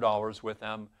of other dollars with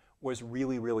them, was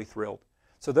really, really thrilled.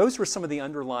 So those were some of the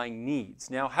underlying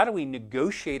needs. Now, how do we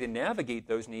negotiate and navigate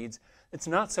those needs? It's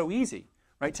not so easy,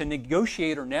 right? To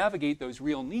negotiate or navigate those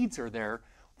real needs are there.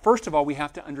 First of all, we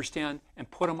have to understand and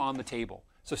put them on the table.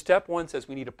 So step 1 says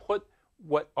we need to put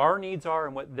what our needs are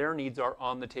and what their needs are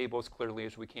on the table as clearly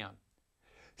as we can.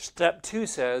 Step 2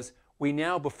 says we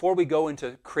now, before we go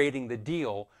into creating the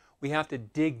deal, we have to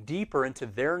dig deeper into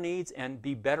their needs and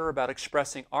be better about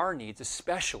expressing our needs,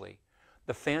 especially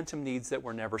the phantom needs that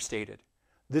were never stated.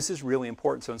 This is really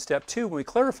important. So in step 2, when we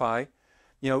clarify,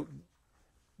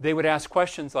 they would ask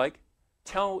questions like,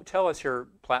 tell us here,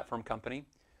 platform company,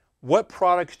 what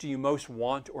products do you most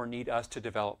want or need us to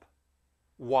develop?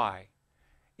 Why?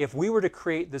 If we were to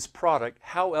create this product,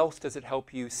 how else does it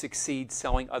help you succeed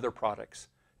selling other products?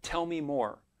 Tell me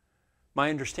more.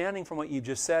 My understanding from what you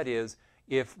just said is,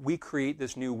 if we create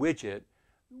this new widget,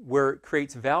 where it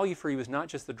creates value for you is not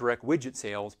just the direct widget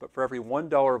sales, but for every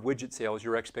 $1 of widget sales,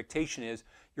 your expectation is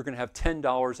you're going to have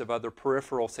 $10 of other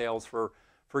peripheral sales for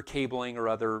cabling or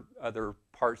other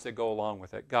parts that go along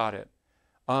with it. Got it.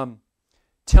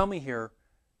 Tell me here,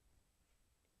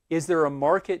 is there a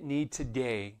market need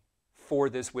today for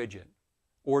this widget?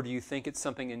 Or do you think it's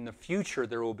something in the future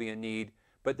there will be a need,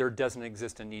 but there doesn't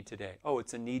exist a need today? Oh,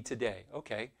 it's a need today.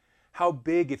 Okay. How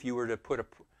big, if you were to put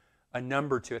a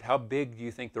number to it, how big do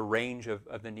you think the range of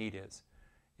the need is?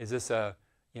 Is this $1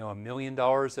 million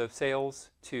of sales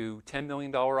to $10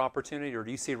 million opportunity? Or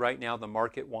do you see right now the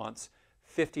market wants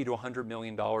 $50 to $100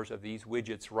 million of these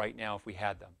widgets right now if we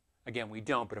had them? Again, we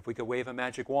don't, but if we could wave a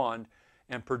magic wand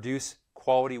and produce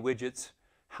quality widgets,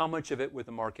 how much of it would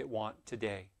the market want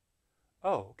today?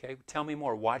 Oh, okay, tell me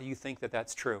more. Why do you think that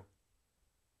that's true?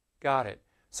 Got it.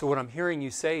 So what I'm hearing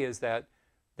you say is that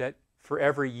for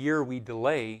every year we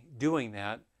delay doing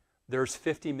that, there's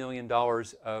 $50 million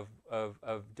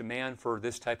of demand for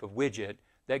this type of widget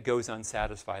that goes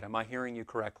unsatisfied. Am I hearing you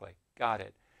correctly? Got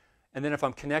it. And then if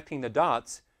I'm connecting the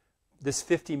dots, this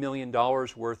 $50 million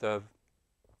worth of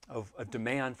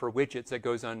demand for widgets that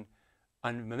goes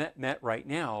unmet right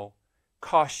now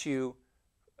costs you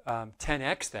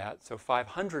 10x that, so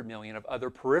 500 million of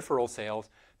other peripheral sales,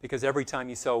 because every time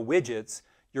you sell widgets,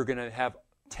 you're going to have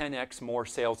 10x more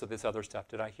sales of this other stuff.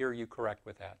 Did I hear you correct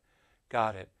with that?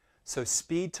 Got it. So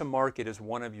speed to market is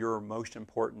one of your most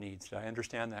important needs. Did I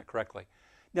understand that correctly?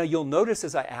 Now you'll notice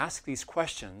as I ask these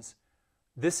questions,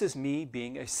 this is me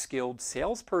being a skilled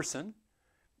salesperson,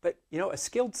 but you know, a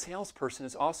skilled salesperson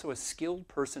is also a skilled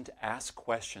person to ask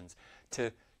questions,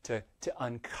 to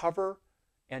uncover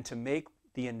and to make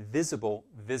the invisible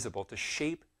visible, to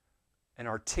shape and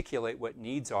articulate what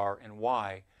needs are and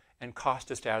why, and cost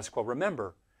to status quo.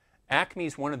 Remember,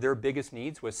 Acme's one of their biggest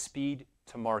needs was speed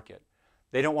to market.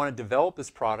 They don't want to develop this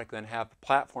product and have the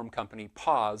platform company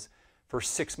pause for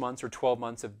 6 months or 12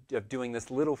 months of doing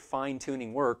this little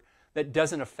fine-tuning work that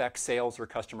doesn't affect sales or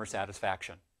customer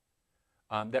satisfaction.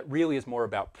 That really is more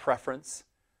about preference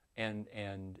and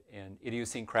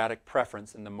idiosyncratic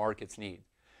preference in the market's need.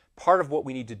 Part of what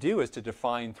we need to do is to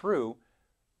define through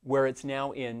where it's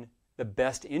now in the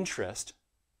best interest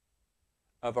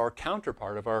of our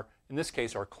counterpart, of our, in this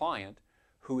case, our client,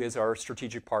 who is our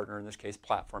strategic partner, in this case,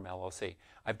 Platform LLC.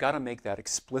 I've got to make that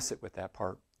explicit with that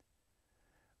part.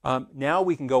 Now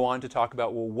we can go on to talk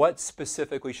about, well, what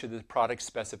specifically should the product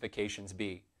specifications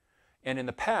be? And in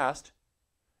the past,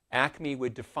 Acme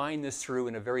would define this through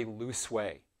in a very loose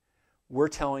way. We're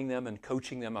telling them and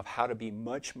coaching them of how to be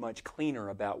much, much cleaner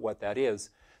about what that is.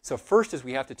 So first is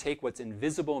we have to take what's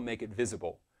invisible and make it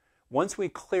visible. Once we're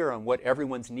clear on what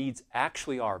everyone's needs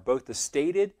actually are, both the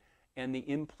stated and the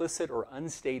implicit or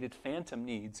unstated phantom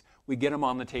needs, we get them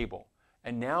on the table.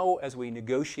 And now as we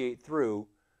negotiate through,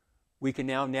 we can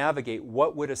now navigate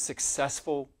what would a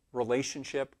successful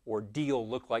relationship or deal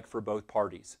look like for both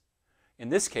parties. In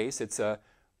this case, it's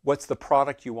what's the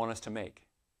product you want us to make,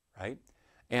 right?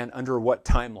 And under what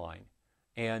timeline?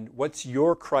 And what's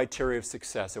your criteria of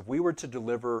success? If we were to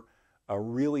deliver a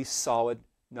really solid,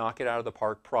 knock it out of the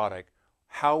park product,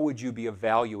 how would you be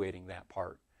evaluating that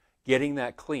part? Getting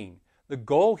that clean. The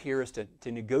goal here is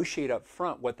to negotiate up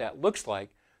front what that looks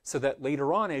like so that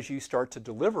later on as you start to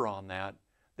deliver on that,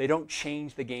 they don't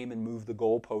change the game and move the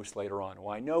goalpost later on.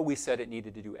 Well, I know we said it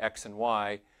needed to do X and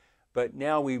Y, but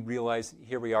now we realize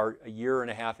here we are a year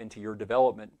and a half into your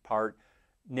development part.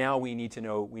 Now we need to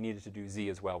know we needed to do Z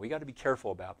as well. We got to be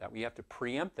careful about that. We have to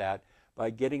preempt that by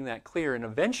getting that clear. And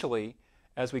eventually,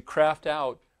 as we craft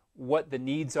out what the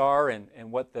needs are and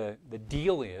what the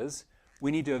deal is, we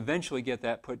need to eventually get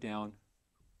that put down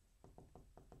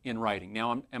in writing.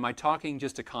 Now, am I talking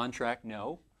just a contract?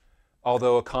 No.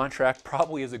 Although a contract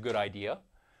probably is a good idea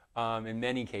in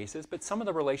many cases, but some of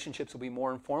the relationships will be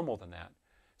more informal than that.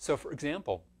 So for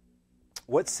example,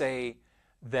 let's say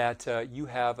that you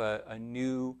have a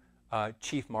new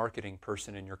chief marketing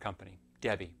person in your company,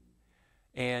 Debbie,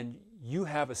 and you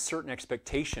have a certain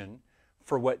expectation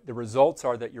for what the results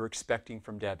are that you're expecting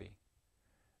from Debbie.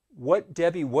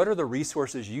 Debbie, what are the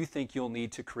resources you think you'll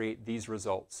need to create these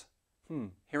results?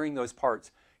 Hearing those parts,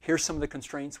 here's some of the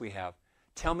constraints we have.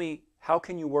 Tell me, how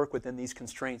can you work within these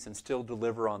constraints and still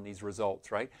deliver on these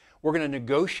results, right? We're going to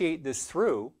negotiate this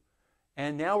through,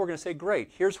 and now we're going to say, great,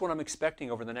 here's what I'm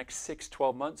expecting over the next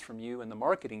 6-12 months from you and the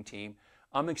marketing team.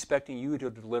 I'm expecting you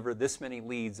to deliver this many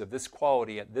leads of this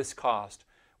quality at this cost,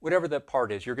 whatever that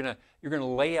part is. You're going to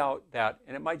lay out that,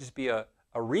 and it might just be a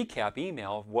recap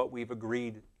email of what we've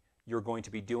agreed you're going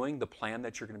to be doing, the plan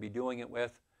that you're going to be doing it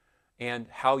with, and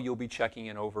how you'll be checking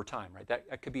in over time, right?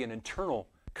 That could be an internal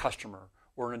customer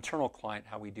or an internal client,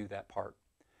 how we do that part.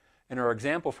 In our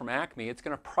example from Acme, it's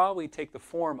going to probably take the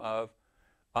form of,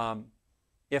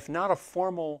 if not a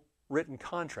formal written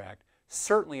contract,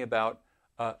 certainly about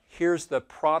here's the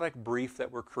product brief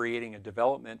that we're creating, a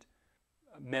development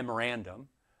memorandum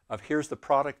of here's the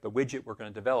product, the widget we're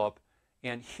going to develop,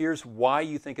 and here's why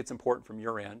you think it's important from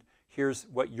your end, here's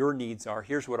what your needs are,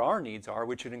 here's what our needs are,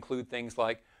 which would include things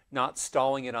like not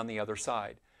stalling it on the other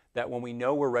side. That when we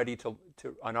know we're ready to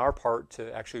on our part,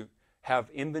 to actually have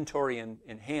inventory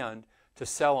in hand to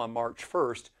sell on March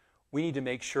 1st, we need to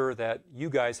make sure that you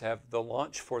guys have the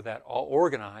launch for that all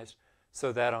organized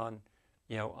so that on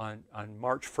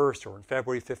March 1st or on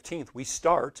February 15th, we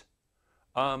start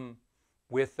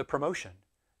with the promotion,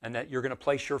 and that you're going to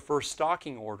place your first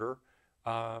stocking order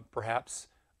perhaps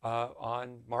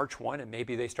on March 1, and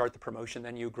maybe they start the promotion,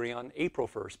 then you agree on April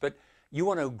 1st. But you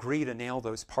want to agree to nail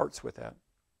those parts with that.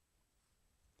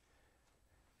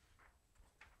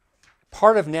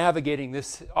 Part of navigating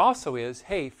this also is,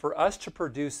 hey, for us to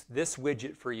produce this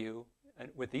widget for you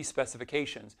with these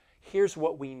specifications, here's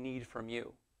what we need from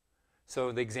you.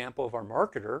 So the example of our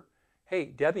marketer, hey,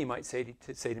 Debbie might say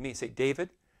to me, David,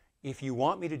 if you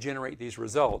want me to generate these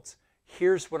results,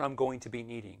 here's what I'm going to be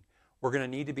needing. We're going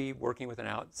to need to be working with an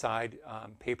outside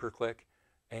pay-per-click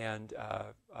and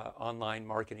online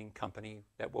marketing company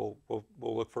that we'll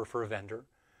look for a vendor.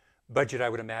 Budget, I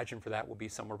would imagine, for that will be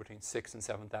somewhere between $6,000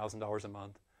 and $7,000 a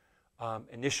month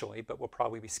initially, but we'll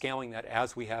probably be scaling that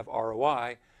as we have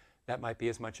ROI. That might be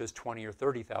as much as $20,000 or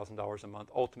 $30,000 a month,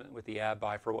 ultimately with the ad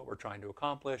buy for what we're trying to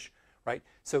accomplish, right?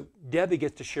 So Debbie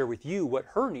gets to share with you what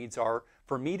her needs are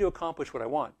for me to accomplish what I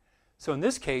want. So in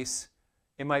this case,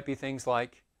 it might be things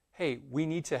like, hey, we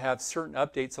need to have certain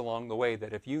updates along the way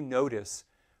that if you notice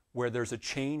where there's a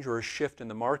change or a shift in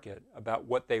the market about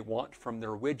what they want from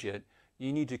their widget,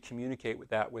 you need to communicate with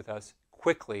that with us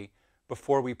quickly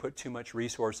before we put too much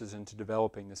resources into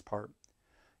developing this part.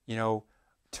 You know,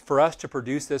 for us to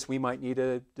produce this, we might need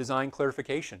a design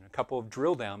clarification, a couple of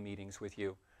drill down meetings with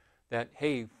you that,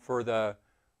 hey, for the,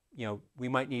 you know, we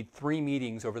might need 3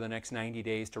 meetings over the next 90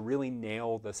 days to really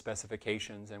nail the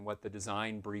specifications and what the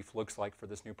design brief looks like for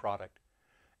this new product.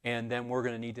 And then we're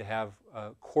going to need to have a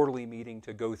quarterly meeting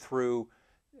to go through.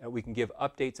 We can give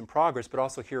updates and progress, but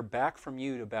also hear back from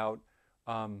you about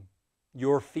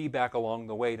your feedback along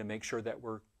the way to make sure that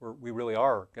we really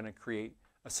are going to create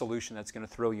a solution that's going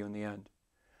to thrill you in the end.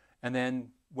 And then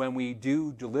when we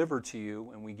do deliver to you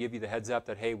and we give you the heads up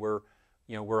that, hey, we're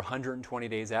 120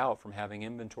 days out from having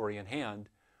inventory in hand,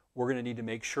 we're going to need to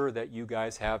make sure that you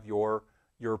guys have your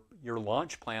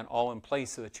launch plan all in place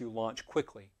so that you launch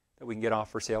quickly, that we can get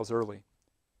off for sales early.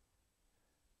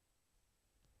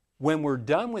 When we're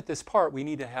done with this part, we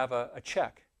need to have a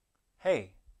check.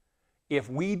 Hey, if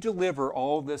we deliver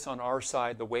all of this on our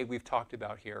side the way we've talked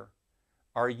about here,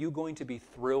 are you going to be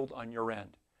thrilled on your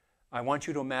end? I want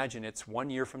you to imagine it's 1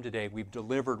 year from today. We've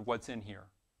delivered what's in here.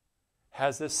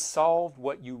 Has this solved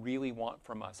what you really want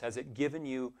from us? Has it given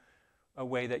you a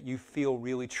way that you feel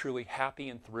really, truly happy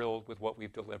and thrilled with what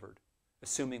we've delivered,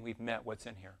 assuming we've met what's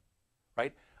in here,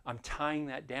 right? I'm tying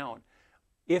that down.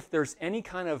 If there's any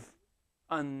kind of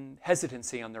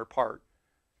hesitancy on their part,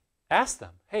 ask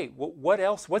them, hey, what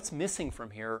else, what's missing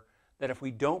from here that if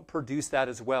we don't produce that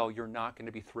as well, you're not going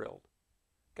to be thrilled?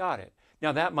 Got it.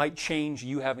 Now that might change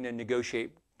you having to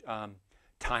negotiate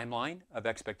timeline of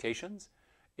expectations.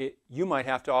 You might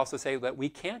have to also say that we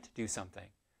can't do something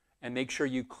and make sure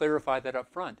you clarify that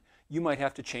up front. You might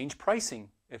have to change pricing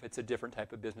if it's a different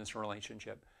type of business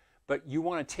relationship. But you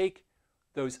want to take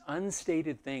those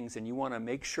unstated things and you want to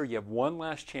make sure you have one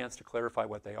last chance to clarify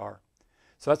what they are.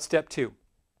 So that's step 2.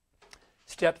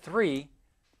 Step 3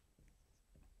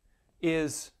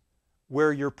 is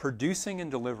where you're producing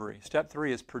and delivery. Step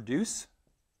 3 is produce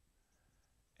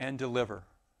and deliver.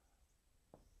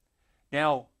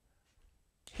 Now,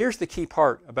 here's the key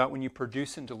part about when you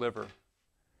produce and deliver.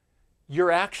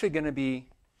 You're actually going to be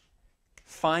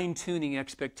fine-tuning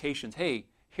expectations. Hey,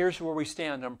 here's where we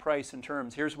stand on price and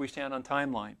terms. Here's where we stand on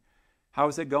timeline. How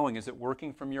is it going? Is it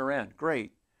working from your end?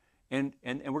 Great. And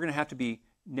we're going to have to be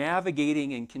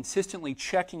navigating and consistently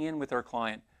checking in with our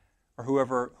client or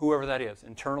whoever that is,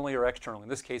 internally or externally. In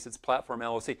this case, it's Platform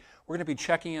LLC. We're going to be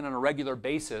checking in on a regular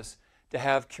basis to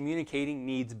have communicating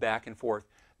needs back and forth.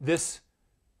 This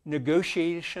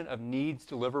negotiation of needs,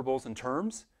 deliverables, and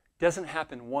terms doesn't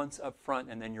happen once up front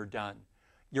and then you're done.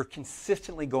 You're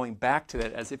consistently going back to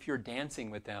that as if you're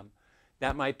dancing with them.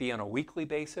 That might be on a weekly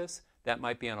basis. That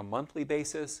might be on a monthly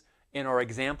basis. In our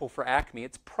example for Acme,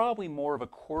 it's probably more of a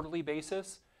quarterly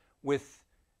basis with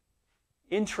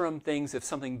interim things if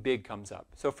something big comes up.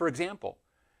 So for example,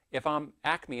 if I'm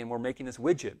Acme and we're making this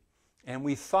widget and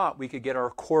we thought we could get our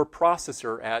core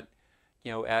processor at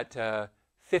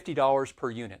 $50 per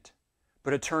unit,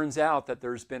 but it turns out that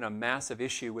there's been a massive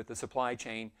issue with the supply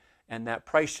chain and that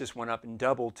price just went up and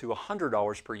doubled to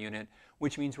 $100 per unit,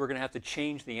 which means we're going to have to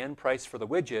change the end price for the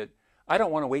widget. I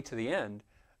don't want to wait to the end.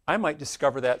 I might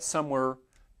discover that somewhere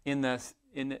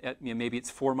maybe it's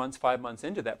 4 months, 5 months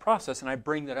into that process, and I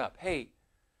bring that up. Hey,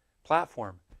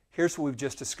 platform, here's what we've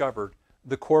just discovered.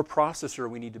 The core processor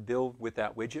we need to build with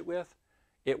that widget with,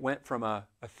 it went from a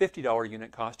 $50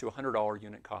 unit cost to a $100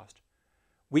 unit cost.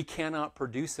 We cannot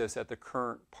produce this at the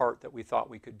current part that we thought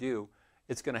we could do.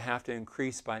 It's going to have to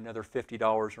increase by another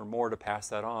 $50 or more to pass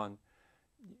that on.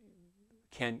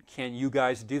 Can you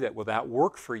guys do that? Will that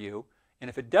work for you? And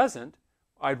if it doesn't,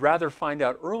 I'd rather find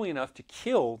out early enough to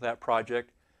kill that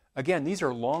project. Again, these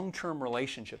are long-term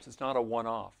relationships. It's not a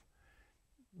one-off.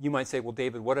 You might say, well,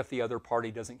 David, what if the other party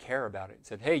doesn't care about it? And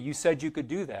said, hey, you said you could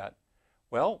do that.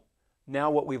 Well, now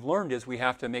what we've learned is we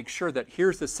have to make sure that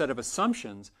here's the set of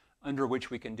assumptions under which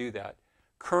we can do that.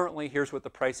 Currently, here's what the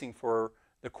pricing for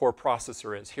the core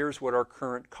processor is. Here's what our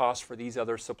current cost for these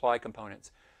other supply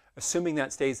components. Assuming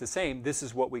that stays the same, this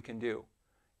is what we can do.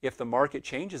 If the market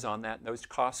changes on that and those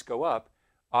costs go up,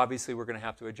 obviously we're going to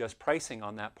have to adjust pricing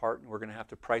on that part, and we're going to have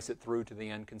to price it through to the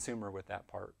end consumer with that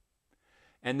part.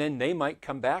 And then they might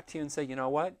come back to you and say, you know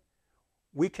what,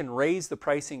 we can raise the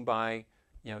pricing by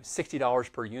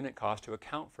 $60 per unit cost to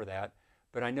account for that,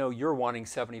 but I know you're wanting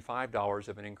 $75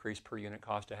 of an increase per unit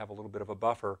cost to have a little bit of a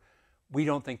buffer. We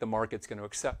don't think the market's going to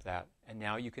accept that. And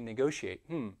now you can negotiate.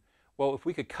 Well, if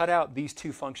we could cut out these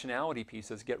two functionality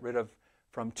pieces, get rid of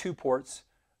from 2 ports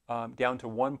down to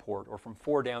 1 port, or from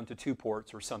 4 down to 2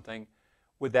 ports or something,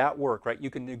 would that work, right? You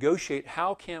can negotiate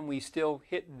how can we still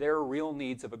hit their real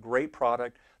needs of a great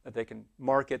product that they can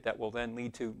market that will then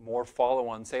lead to more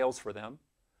follow-on sales for them,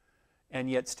 and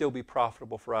yet still be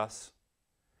profitable for us.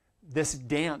 This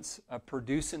dance of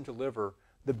produce and deliver,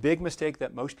 the big mistake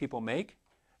that most people make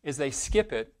is they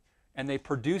skip it and they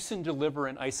produce and deliver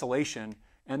in isolation,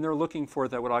 and they're looking for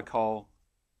that what I call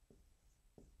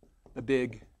the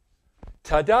big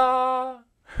ta-da.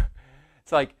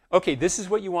 It's like, okay, this is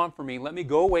what you want from me. Let me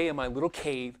go away in my little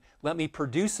cave. Let me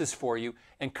produce this for you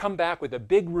and come back with a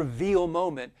big reveal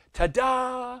moment.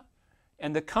 Ta-da!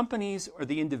 And the companies or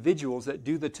the individuals that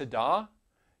do the ta-da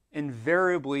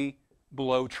invariably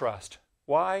blow trust.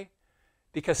 Why?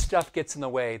 Because stuff gets in the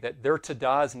way, that their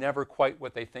ta-da is never quite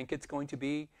what they think it's going to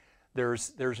be.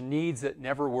 There's needs that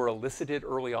never were elicited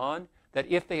early on, that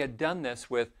if they had done this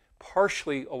with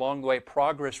partially along the way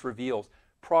progress reveals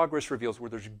where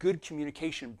there's good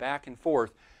communication back and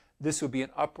forth, this would be an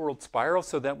upward spiral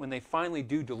so that when they finally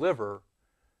do deliver,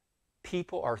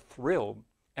 people are thrilled.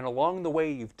 And along the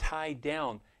way, you've tied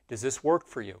down, does this work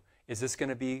for you? Is this going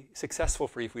to be successful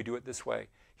for you if we do it this way?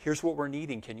 Here's what we're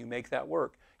needing. Can you make that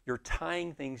work? You're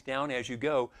tying things down as you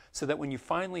go so that when you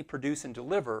finally produce and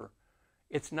deliver,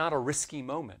 it's not a risky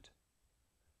moment.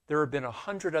 There have been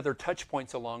 100 other touch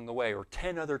points along the way, or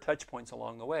 10 other touch points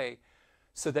along the way,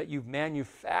 so that you've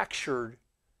manufactured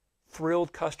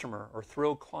thrilled customer or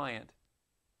thrilled client,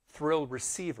 thrilled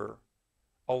receiver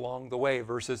along the way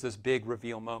versus this big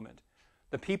reveal moment.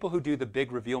 The people who do the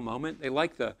big reveal moment, they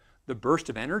like the burst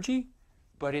of energy,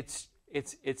 but it's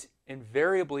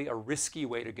invariably a risky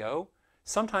way to go.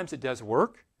 Sometimes it does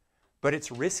work, but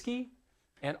it's risky,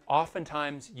 and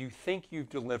oftentimes you think you've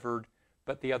delivered,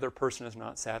 but the other person is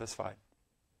not satisfied.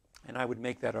 And I would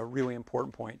make that a really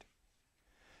important point.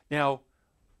 Now,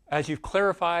 as you've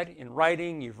clarified in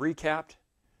writing, you've recapped,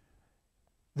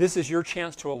 this is your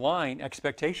chance to align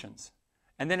expectations.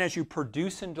 And then as you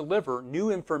produce and deliver,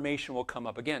 new information will come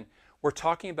up. Again, we're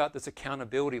talking about this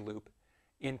accountability loop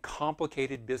in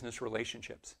complicated business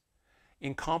relationships.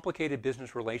 In complicated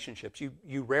business relationships,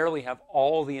 you rarely have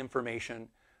all the information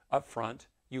up front.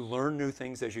 You learn new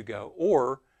things as you go,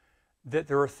 or that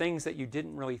there are things that you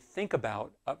didn't really think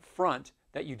about up front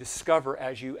that you discover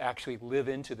as you actually live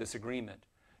into this agreement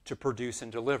to produce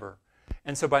and deliver.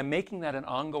 And so by making that an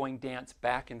ongoing dance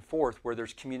back and forth where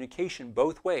there's communication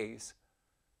both ways,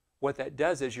 what that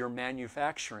does is you're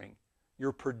manufacturing,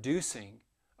 you're producing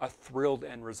a thrilled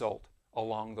end result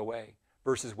along the way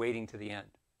versus waiting to the end.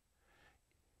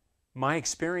 My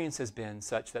experience has been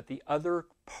such that the other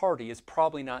party is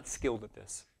probably not skilled at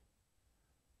this.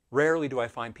 Rarely do I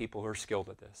find people who are skilled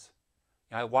at this.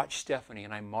 I watch Stephanie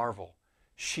and I marvel.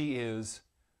 She is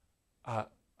a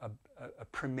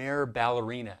premier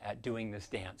ballerina at doing this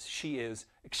dance. She is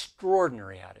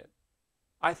extraordinary at it.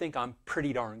 I think I'm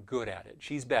pretty darn good at it.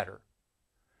 She's better.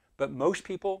 But most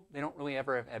people, they don't really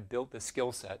ever have built this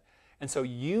skill set. And so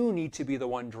you need to be the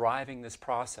one driving this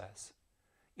process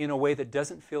in a way that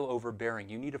doesn't feel overbearing.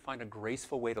 You need to find a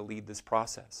graceful way to lead this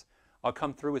process. I'll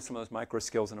come through with some of those micro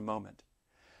skills in a moment.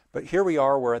 But here we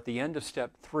are, we're at the end of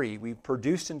step 3. We've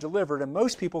produced and delivered, and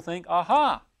most people think,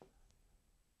 aha!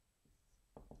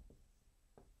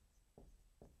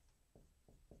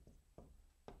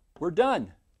 We're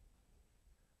done.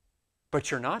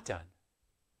 But you're not done.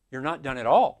 You're not done at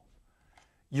all.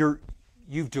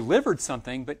 You've delivered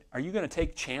something, but are you going to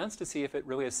take a chance to see if it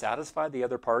really has satisfied the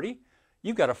other party?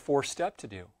 You've got a 4th step to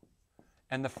do.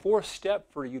 And the 4th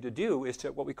step for you to do is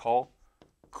to what we call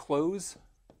close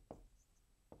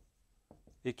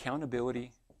the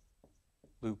accountability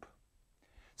loop.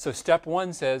 So step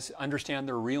 1 says understand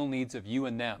the real needs of you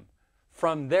and them.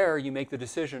 From there, you make the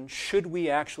decision, should we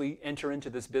actually enter into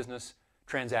this business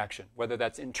transaction, whether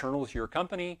that's internal to your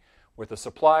company, with a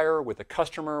supplier, with a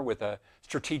customer, with a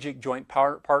strategic joint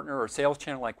partner or sales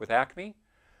channel like with Acme.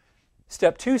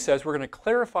 Step 2 says we're going to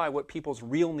clarify what people's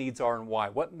real needs are and why,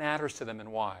 what matters to them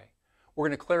and why. We're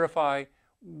going to clarify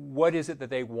what is it that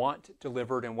they want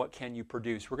delivered and what can you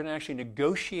produce. We're going to actually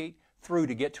negotiate through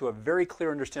to get to a very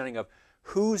clear understanding of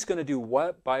who's going to do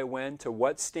what, by when, to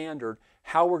what standard,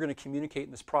 how we're going to communicate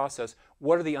in this process,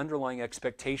 what are the underlying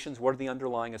expectations, what are the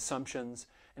underlying assumptions,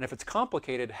 and if it's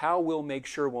complicated, how we'll make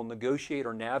sure we'll negotiate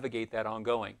or navigate that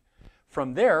ongoing.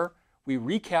 From there, we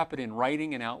recap it in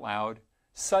writing and out loud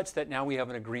such that now we have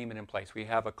an agreement in place. We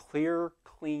have a clear,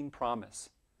 clean promise.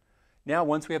 Now,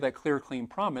 once we have that clear, clean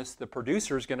promise, the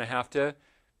producer is going to have to,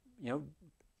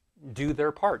 do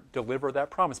their part, deliver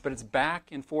that promise. But it's back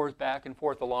and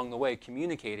forth along the way,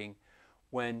 communicating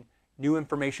when new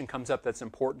information comes up that's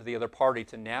important to the other party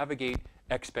to navigate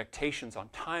expectations on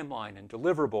timeline and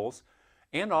deliverables,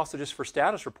 and also just for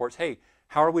status reports. Hey,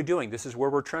 how are we doing? This is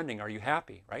where we're trending. Are you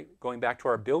happy? Right? Going back to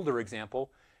our builder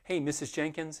example. Hey, Mrs.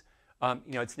 Jenkins,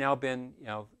 it's now been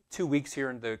 2 weeks here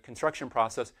in the construction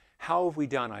process. How have we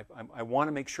done? I want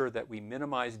to make sure that we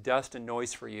minimize dust and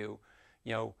noise for you.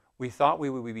 We thought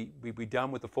we'd be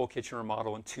done with the full kitchen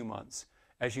remodel in 2 months.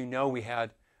 As you know, we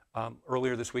had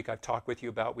earlier this week I've talked with you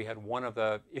about, we had one of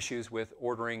the issues with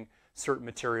ordering certain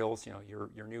materials,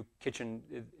 your new kitchen,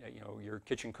 your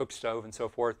kitchen cook stove and so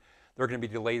forth. They're going to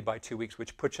be delayed by 2 weeks,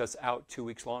 which puts us out 2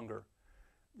 weeks longer.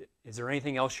 Is there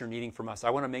anything else you're needing from us? I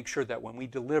want to make sure that when we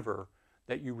deliver,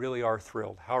 that you really are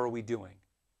thrilled. How are we doing?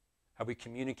 Have we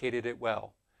communicated it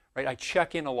well? Right? I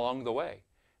check in along the way.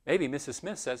 Maybe Mrs.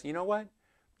 Smith says, you know what?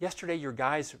 Yesterday your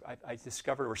guys, I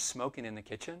discovered, were smoking in the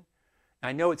kitchen.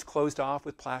 I know it's closed off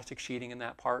with plastic sheeting in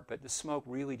that part, but the smoke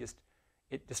really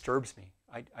it disturbs me.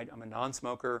 I'm a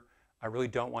non-smoker. I really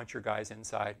don't want your guys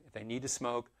inside. If they need to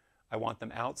smoke, I want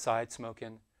them outside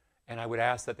smoking. And I would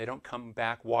ask that they don't come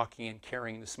back walking and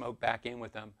carrying the smoke back in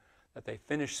with them, that they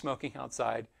finish smoking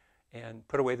outside and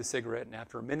put away the cigarette, and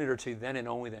after a minute or two, then and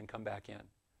only then come back in.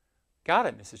 Got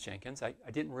it, Mrs. Jenkins. I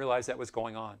didn't realize that was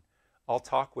going on. I'll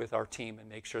talk with our team and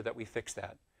make sure that we fix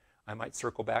that. I might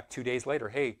circle back 2 days later.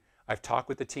 Hey, I've talked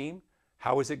with the team.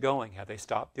 How is it going? Have they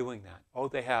stopped doing that? Oh,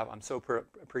 they have. I'm so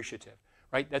appreciative.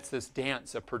 Right? That's this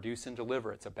dance of produce and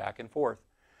deliver. It's a back and forth.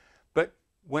 But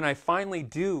when I finally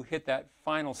do hit that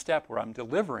final step where I'm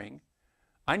delivering,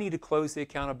 I need to close the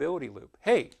accountability loop.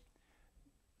 Hey,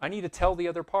 I need to tell the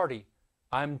other party,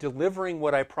 I'm delivering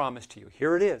what I promised to you.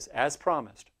 Here it is, as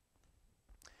promised.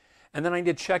 And then I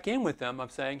need to check in with them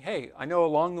of saying, hey, I know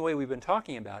along the way we've been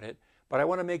talking about it, but I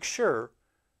want to make sure,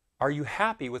 are you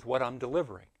happy with what I'm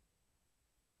delivering?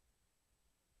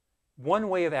 One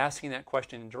way of asking that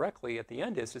question directly at the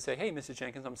end is to say, hey, Mrs.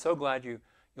 Jenkins, I'm so glad you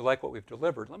like what we've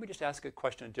delivered. Let me just ask a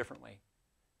question differently.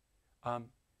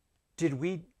 Did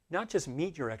we not just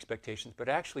meet your expectations, but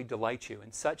actually delight you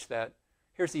in such that,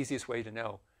 here's the easiest way to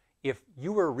know, if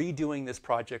you were redoing this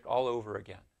project all over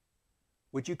again,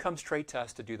 would you come straight to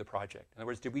us to do the project? In other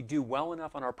words, did we do well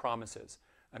enough on our promises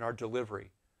and our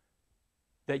delivery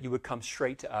that you would come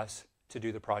straight to us to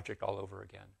do the project all over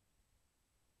again?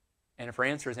 And if our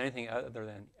answer is anything other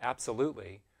than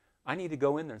absolutely, I need to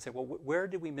go in there and say, well, where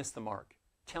did we miss the mark?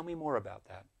 Tell me more about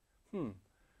that.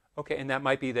 Okay, and that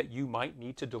might be that you might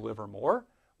need to deliver more,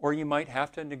 or you might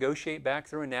have to negotiate back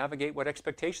through and navigate what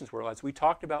expectations were. As we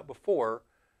talked about before,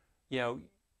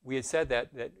 we had said that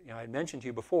I had mentioned to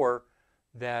you before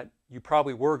that you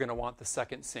probably were going to want the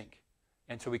second sink.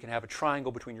 And so we can have a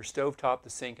triangle between your stovetop, the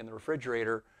sink, and the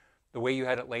refrigerator. The way you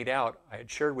had it laid out, I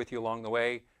had shared with you along the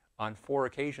way on 4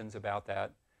 occasions about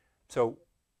that. So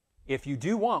if you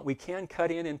do want, we can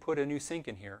cut in and put a new sink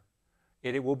in here.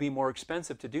 It will be more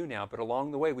expensive to do now, but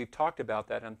along the way we've talked about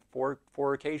that on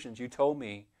four occasions. You told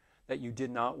me that you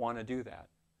did not want to do that.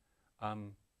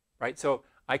 Right? So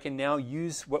I can now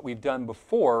use what we've done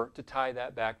before to tie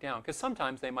that back down, because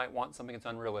sometimes they might want something that's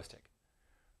unrealistic.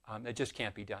 It just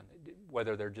can't be done,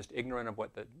 whether they're just ignorant of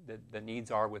what the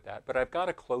needs are with that. But I've got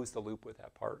to close the loop with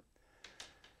that part.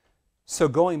 So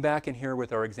going back in here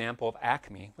with our example of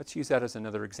Acme, let's use that as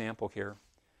another example here.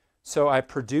 So I've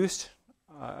produced,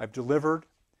 I've delivered,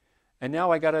 and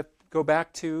now I got to go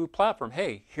back to platform.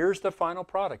 Hey, here's the final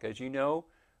product. As you know,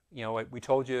 we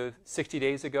told you 60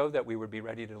 days ago that we would be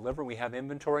ready to deliver. We have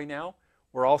inventory now.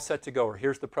 We're all set to go. Or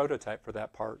here's the prototype for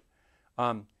that part.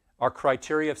 Our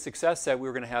criteria of success said we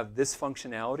were going to have this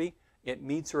functionality. It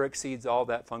meets or exceeds all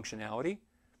that functionality.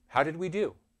 How did we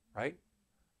do? Right?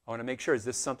 I want to make sure, is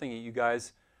this something that you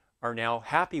guys are now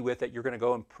happy with, that you're going to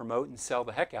go and promote and sell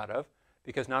the heck out of?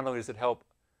 Because not only does it help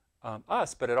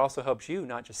us, but it also helps you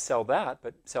not just sell that,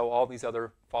 but sell all these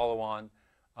other follow-on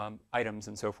items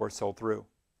and so forth sold through.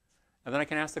 And then I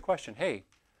can ask the question, hey,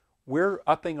 we're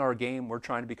upping our game. We're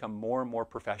trying to become more and more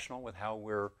professional with how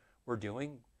we're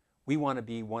doing. We want to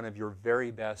be one of your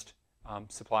very best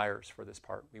suppliers for this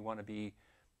part. We want to be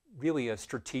really a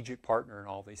strategic partner in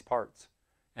all these parts.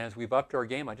 And as we've upped our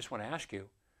game, I just want to ask you,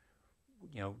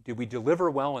 did we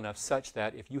deliver well enough such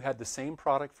that if you had the same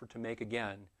product to make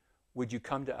again, would you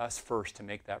come to us first to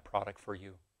make that product for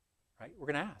you? Right?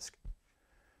 We're going to ask.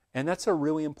 And that's a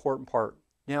really important part.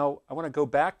 Now, I want to go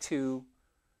back to,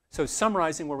 so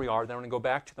summarizing where we are, then I want to go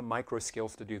back to the micro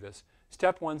skills to do this.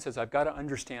 Step one says I've got to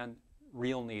understand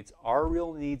real needs. Our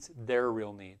real needs, their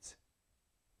real needs.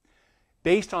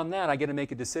 Based on that, I get to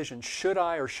make a decision. Should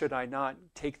I or should I not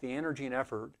take the energy and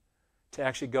effort to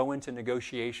actually go into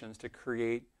negotiations to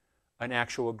create an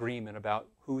actual agreement about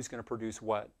who's going to produce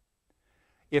what?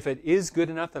 If it is good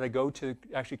enough that I go to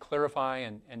actually clarify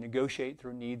and negotiate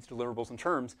through needs, deliverables, and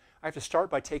terms, I have to start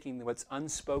by taking what's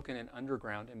unspoken and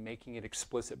underground and making it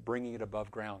explicit, bringing it above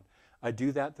ground. I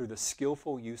do that through the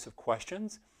skillful use of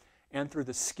questions and through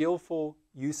the skillful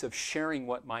use of sharing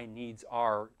what my needs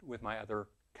are with my other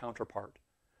counterpart.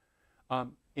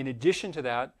 In addition to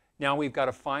that, now we've got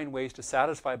to find ways to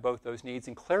satisfy both those needs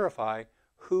and clarify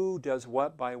who does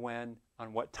what by when,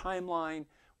 on what timeline,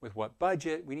 with what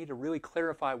budget. We need to really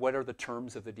clarify what are the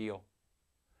terms of the deal.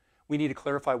 We need to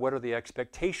clarify what are the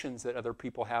expectations that other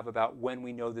people have about when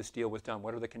we know this deal was done.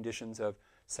 What are the conditions of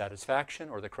satisfaction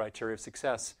or the criteria of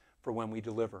success for when we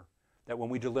deliver? That when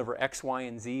we deliver X, Y,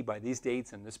 and Z by these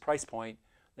dates and this price point,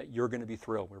 that you're going to be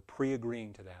thrilled. We're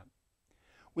pre-agreeing to that.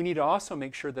 We need to also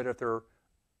make sure that if there are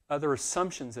other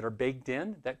assumptions that are baked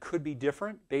in that could be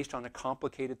different based on a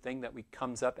complicated thing that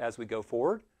comes up as we go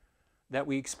forward, that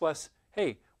we express,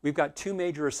 hey, we've got two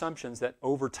major assumptions that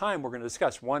over time we're going to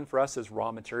discuss. One for us is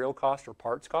raw material cost or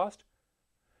parts cost.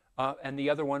 And the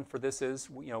other one for this is,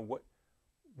 what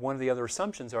one of the other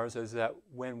assumptions is that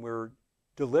when we're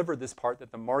delivered this part,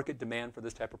 that the market demand for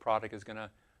this type of product is going to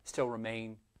still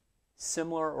remain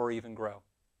similar or even grow.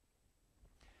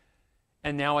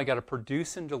 And now I got to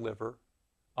produce and deliver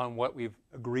on what we've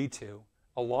agreed to,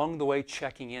 along the way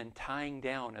checking in, tying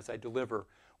down as I deliver.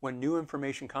 When new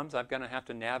information comes, I'm going to have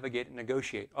to navigate and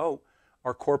negotiate. Oh,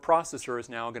 our core processor is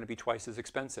now going to be twice as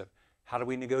expensive. How do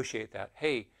we negotiate that?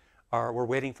 Hey, we're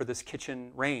waiting for this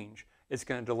kitchen range. It's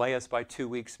going to delay us by 2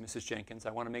 weeks, Mrs. Jenkins.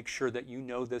 I want to make sure that you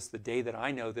know this. The day that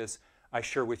I know this, I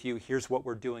share with you, here's what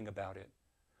we're doing about it.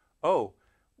 Oh,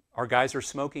 our guys are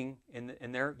smoking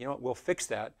in there. You know what? We'll fix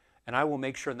that. And I will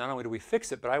make sure not only do we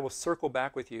fix it, but I will circle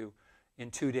back with you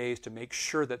in 2 days to make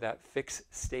sure that that fix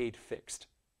stayed fixed,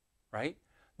 right?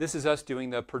 This is us doing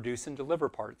the produce and deliver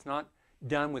part. It's not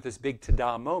done with this big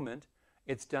ta-da moment.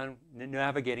 It's done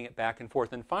navigating it back and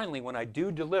forth. And finally, when I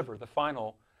do deliver the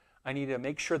final, I need to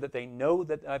make sure that they know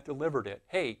that I've delivered it.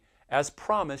 Hey, as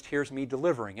promised, here's me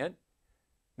delivering it,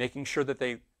 making sure that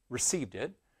they received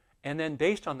it. And then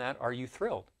based on that, are you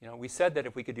thrilled? We said that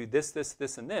if we could do this, this,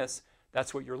 this, and this,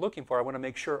 that's what you're looking for. I want to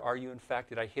make sure, are you in fact,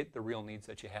 did I hit the real needs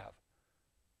that you have?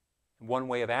 And one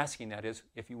way of asking that is,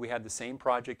 if we had the same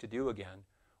project to do again,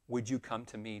 would you come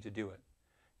to me to do it?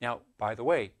 Now, by the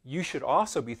way, you should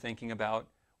also be thinking about,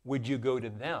 would you go to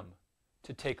them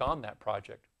to take on that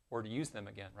project or to use them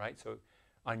again, right? So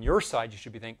on your side, you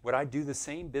should be thinking, would I do the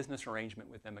same business arrangement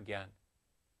with them again?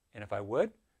 And if I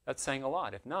would, that's saying a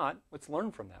lot. If not, let's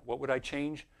learn from that. What would I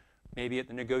change maybe at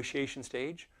the negotiation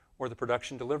stage or the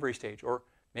production delivery stage? Or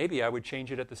maybe I would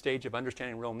change it at the stage of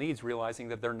understanding real needs, realizing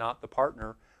that they're not the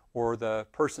partner or the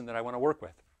person that I want to work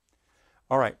with.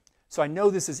 All right. So I know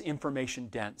this is information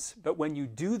dense, but when you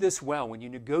do this well, when you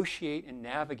negotiate and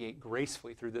navigate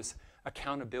gracefully through this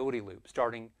accountability loop,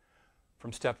 starting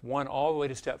from step 1 all the way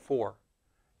to step 4,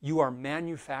 you are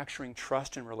manufacturing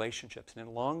trust in relationships. And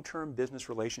in long-term business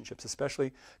relationships,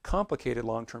 especially complicated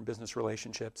long-term business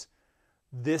relationships,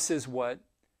 this is what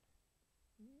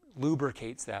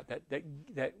lubricates that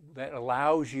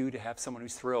allows you to have someone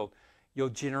who's thrilled. You'll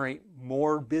generate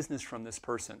more business from this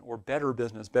person, or better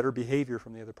business, better behavior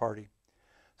from the other party.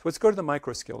 So let's go to the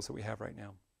micro skills that we have right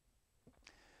now.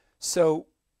 So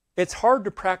it's hard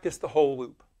to practice the whole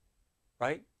loop,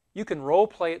 right? You can role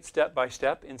play it step by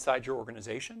step inside your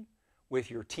organization with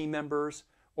your team members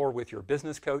or with your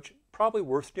business coach. Probably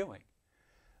worth doing.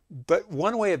 But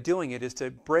one way of doing it is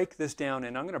to break this down,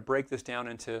 and I'm going to break this down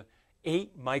into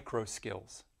 8 micro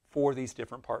skills for these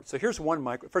different parts. So here's one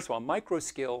micro. First of all, micro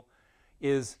skill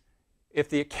is, if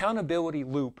the accountability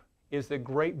loop is the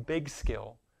great big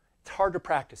skill, it's hard to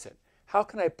practice it. How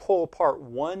can I pull apart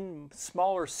one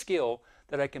smaller skill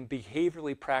that I can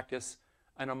behaviorally practice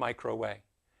in a micro way.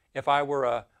 If I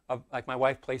were like my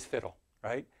wife plays fiddle,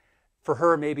 right? For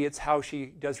her, maybe it's how she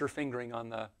does her fingering on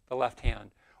the left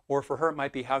hand. Or for her, it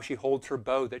might be how she holds her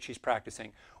bow that she's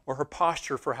practicing. Or her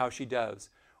posture for how she does.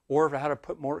 Or for how to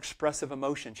put more expressive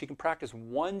emotion. She can practice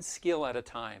one skill at a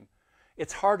time.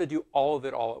 It's hard to do all of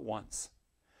it all at once.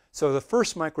 So the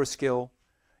first micro skill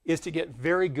is to get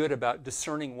very good about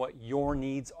discerning what your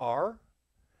needs are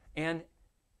and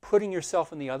putting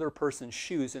yourself in the other person's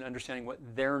shoes and understanding what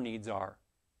their needs are.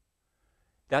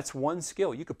 That's one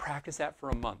skill. You could practice that for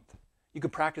a month. You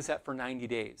could practice that for 90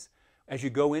 days. As you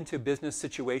go into business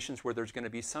situations where there's going to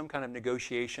be some kind of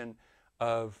negotiation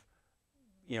of,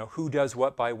 who does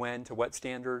what by when to what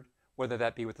standard, whether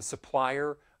that be with a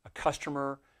supplier, a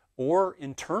customer, or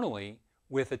internally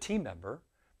with a team member,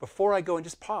 before I go and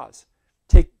just pause.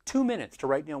 Take 2 minutes to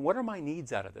write down what are my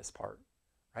needs out of this part.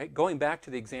 Right? Going back to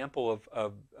the example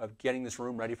of getting this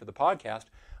room ready for the podcast,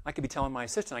 I could be telling my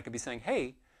assistant, I could be saying,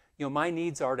 hey, my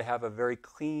needs are to have a very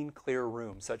clean, clear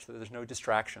room such that there's no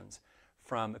distractions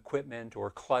from equipment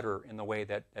or clutter in the way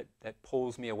that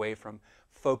pulls me away from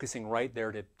focusing right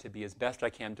there to be as best I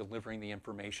can delivering the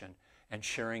information and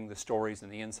sharing the stories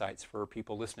and the insights for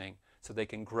people listening so they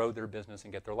can grow their business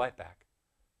and get their life back.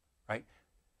 Right?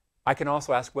 I can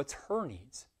also ask, what's her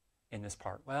needs in this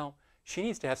part? Well, she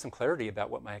needs to have some clarity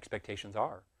about what my expectations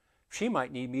are. She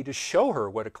might need me to show her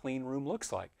what a clean room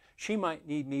looks like. She might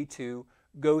need me to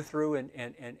go through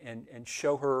and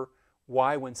show her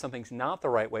why, when something's not the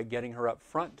right way, getting her up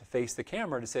front to face the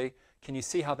camera to say, can you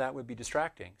see how that would be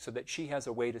distracting? So that she has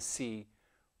a way to see,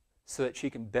 so that she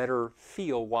can better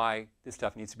feel why this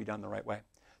stuff needs to be done the right way.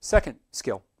 Second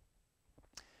skill.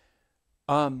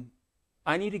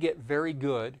 I need to get very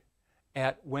good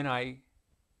at when I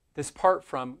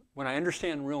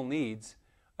understand real needs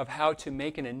of how to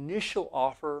make an initial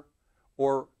offer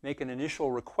or make an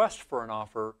initial request for an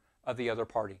offer of the other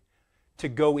party to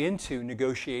go into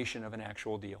negotiation of an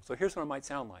actual deal. So here's what it might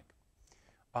sound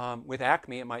like. With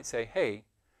Acme, it might say, hey,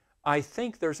 I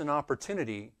think there's an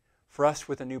opportunity for us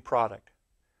with a new product.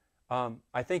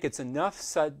 I think it's enough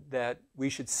said that we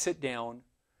should sit down.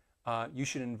 You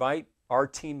should invite our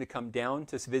team to come down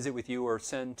to visit with you or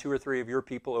send 2 or 3 of your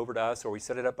people over to us, or we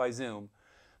set it up by Zoom,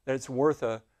 that it's worth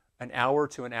an hour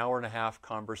to an hour and a half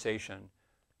conversation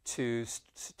to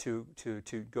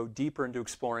go deeper into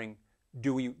exploring,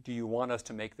 do you want us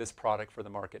to make this product for the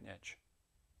market niche?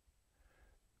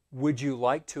 Would you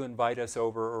like to invite us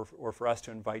over or for us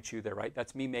to invite you there, right?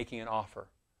 That's me making an offer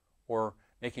or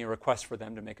making a request for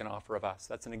them to make an offer of us.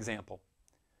 That's an example.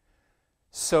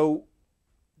 So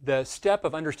the step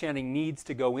of understanding needs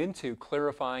to go into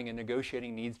clarifying and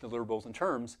negotiating needs, deliverables, and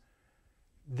terms,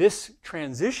 this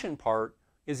transition part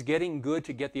is getting good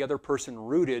to get the other person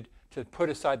rooted to put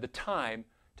aside the time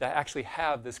to actually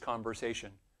have this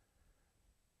conversation.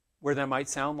 Where that might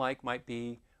sound like might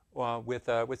be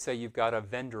let's say you've got a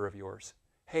vendor of yours.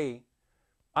 Hey,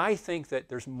 I think that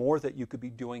there's more that you could be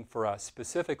doing for us,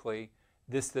 specifically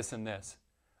this, this, and this.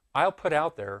 I'll put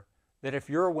out there that if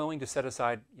you're willing to set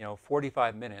aside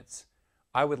 45 minutes,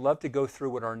 I would love to go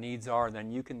through what our needs are, and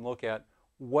then you can look at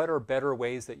what are better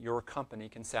ways that your company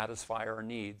can satisfy our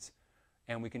needs,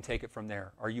 and we can take it from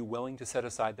there. Are you willing to set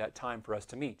aside that time for us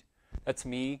to meet? That's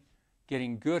me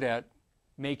getting good at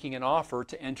making an offer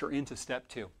to enter into step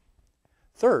 2.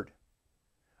 Third,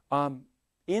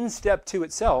 in step 2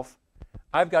 itself,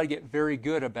 I've got to get very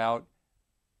good about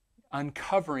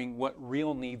uncovering what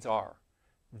real needs are,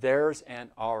 theirs and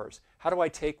ours. How do I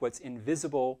take what's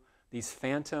invisible, these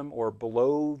phantom or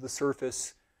below the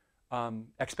surface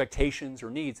expectations or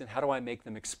needs, and how do I make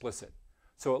them explicit?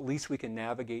 So at least we can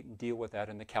navigate and deal with that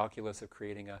in the calculus of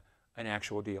creating an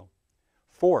actual deal.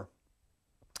 4,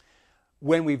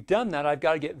 when we've done that, I've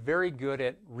got to get very good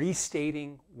at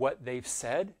restating what they've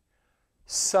said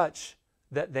such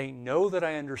that they know that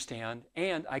I understand,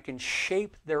 and I can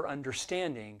shape their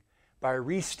understanding by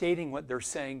restating what they're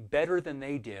saying better than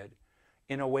they did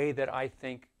in a way that I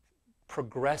think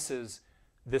progresses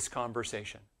this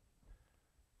conversation.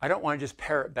 I don't want to just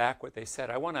parrot back what they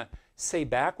said. I want to say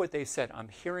back what they said. I'm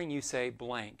hearing you say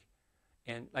blank.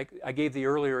 And like I gave the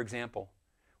earlier example,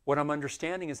 what I'm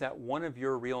understanding is that one of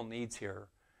your real needs here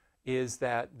is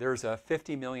that there's a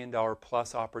 $50 million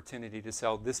plus opportunity to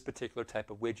sell this particular type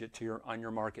of widget on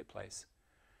your marketplace.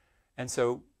 And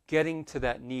so getting to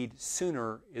that need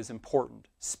sooner is important.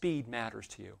 Speed matters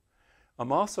to you.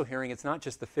 I'm also hearing it's not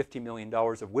just the $50 million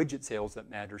of widget sales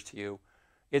that matters to you.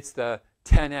 It's the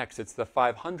 10x, it's the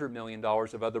 $500 million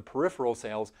of other peripheral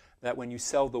sales that when you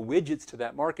sell the widgets to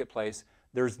that marketplace,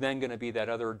 there's then going to be that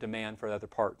other demand for other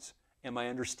parts. Am I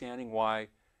understanding why?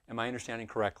 Am I understanding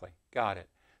correctly? Got it.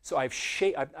 So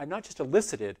I've not just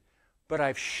elicited, but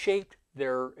I've shaped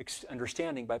their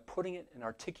understanding by putting it and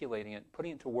articulating it,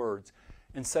 putting it to words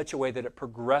in such a way that it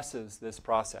progresses this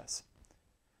process.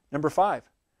 Number 5,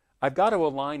 I've got to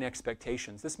align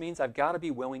expectations. This means I've got to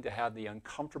be willing to have the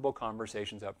uncomfortable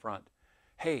conversations up front.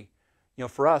 Hey,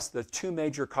 for us, the 2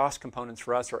 major cost components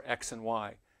for us are X and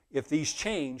Y. If these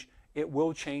change, it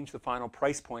will change the final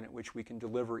price point at which we can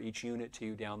deliver each unit to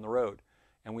you down the road.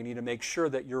 And we need to make sure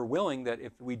that you're willing that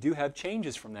if we do have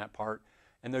changes from that part,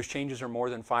 and those changes are more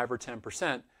than 5 or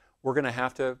 10%, we're going to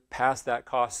have to pass that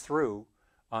cost through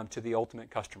to the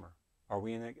ultimate customer. Are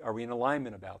we in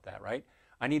alignment about that, right?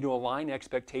 I need to align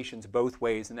expectations both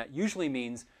ways, and that usually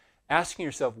means asking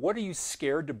yourself, what are you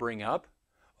scared to bring up?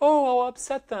 Oh, I'll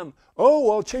upset them. Oh,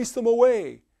 I'll chase them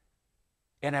away.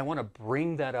 And I want to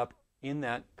bring that up in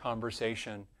that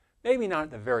conversation, maybe not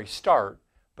at the very start,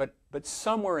 but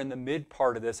somewhere in the mid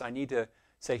part of this, I need to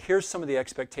say, here's some of the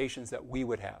expectations that we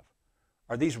would have.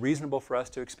 Are these reasonable for us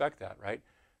to expect that, right?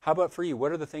 How about for you?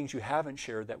 What are the things you haven't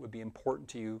shared that would be important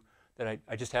to you that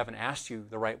I just haven't asked you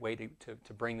the right way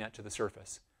to bring that to the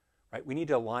surface, right? We need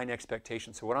to align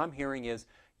expectations. So what I'm hearing is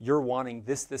you're wanting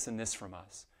this, this, and this from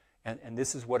us. And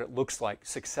this is what it looks like.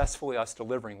 Successfully us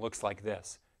delivering looks like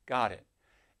this. Got it.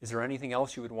 Is there anything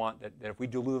else you would want that if we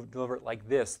deliver it like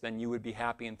this, then you would be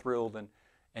happy and thrilled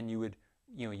and you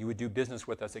would do business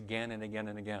with us again and again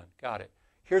and again? Got it.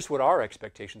 Here's what our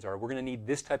expectations are. We're going to need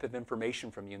this type of information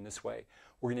from you in this way.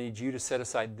 We're going to need you to set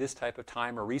aside this type of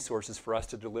time or resources for us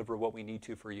to deliver what we need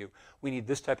to for you. We need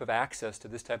this type of access to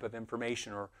this type of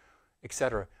information, or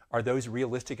etc. Are those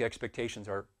realistic expectations?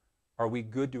 Are we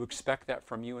good to expect that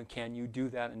from you, and can you do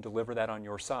that and deliver that on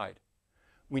your side?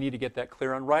 We need to get that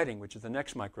clear on writing, which is the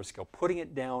next micro skill. Putting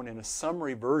it down in a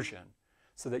summary version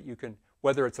so that you can,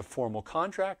 whether it's a formal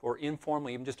contract or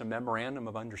informally, even just a memorandum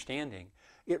of understanding,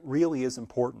 it really is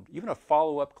important. Even a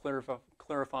follow-up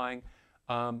clarifying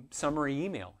summary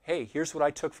email. Hey, here's what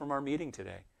I took from our meeting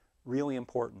today. Really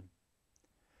important.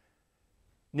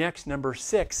 Next, number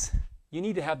 6, you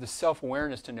need to have the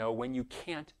self-awareness to know when you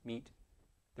can't meet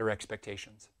their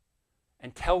expectations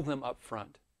and tell them up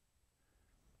front.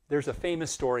 There's a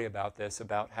famous story about this,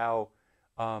 about how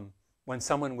when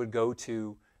someone would go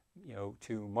to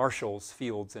Marshall's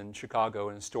Fields in Chicago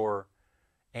in a store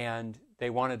and they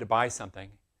wanted to buy something,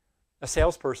 a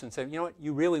salesperson said, you know what,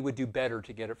 you really would do better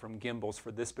to get it from Gimbel's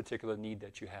for this particular need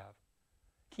that you have.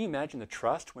 Can you imagine the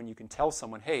trust when you can tell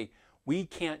someone, hey, we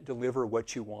can't deliver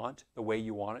what you want the way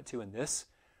you want it to in this.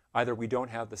 Either we don't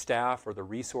have the staff or the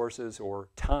resources or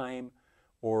time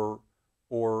or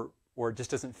it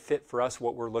just doesn't fit for us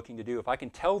what we're looking to do. If I can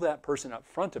tell that person up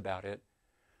front about it,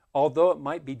 although it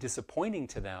might be disappointing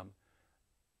to them,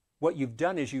 what you've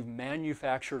done is you've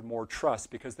manufactured more trust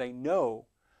because they know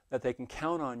that they can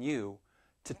count on you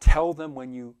to tell them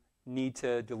when you need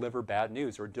to deliver bad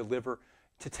news or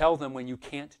to tell them when you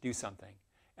can't do something.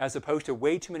 As opposed to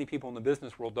way too many people in the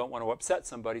business world don't want to upset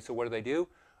somebody, so what do?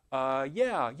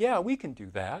 Yeah, we can do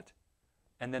that.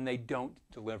 And then they don't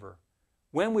deliver.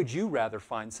 When would you rather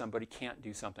find somebody can't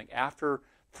do something? After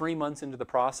 3 months into the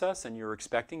process and you're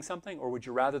expecting something? Or would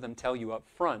you rather them tell you up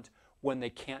front when they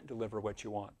can't deliver what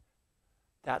you want?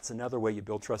 That's another way you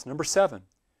build trust. Number 7,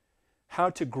 how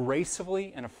to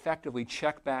gracefully and effectively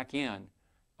check back in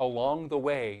along the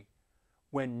way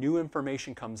when new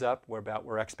information comes up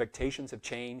where expectations have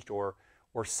changed or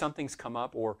something's come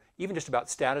up, or even just about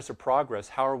status or progress.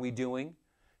 How are we doing?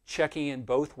 Checking in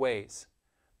both ways.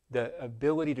 The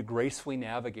ability to gracefully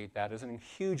navigate that is a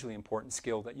hugely important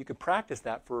skill that you could practice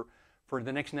that for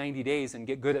the next 90 days and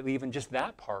get good at even just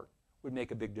that part would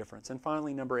make a big difference. And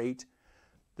finally, number 8,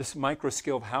 this micro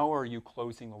skill of how are you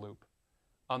closing the loop?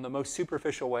 On the most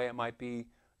superficial way, it might be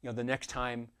the next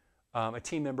time a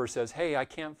team member says, hey, I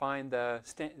can't find the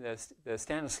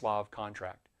Stanislav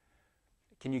contract.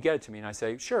 Can you get it to me? And I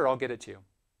say, sure, I'll get it to you.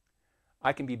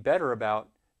 I can be better about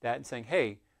that and saying,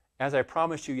 hey, as I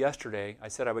promised you yesterday, I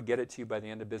said I would get it to you by the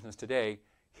end of business today.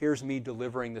 Here's me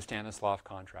delivering the Stanislav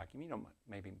contract.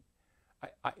 Maybe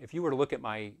if you were to look at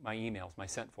my emails, my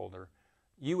sent folder,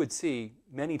 you would see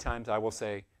many times I will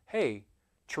say, hey,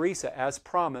 Teresa, as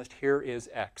promised, here is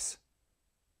X.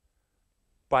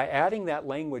 By adding that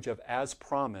language of as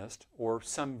promised or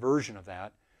some version of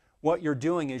that, what you're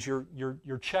doing is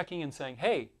you're checking and saying,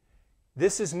 hey,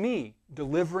 this is me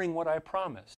delivering what I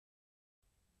promised.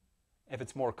 If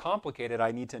it's more complicated,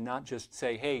 I need to not just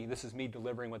say, hey, this is me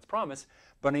delivering what's promised,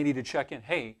 but I need to check in,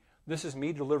 hey, this is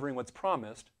me delivering what's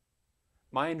promised.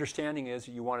 My understanding is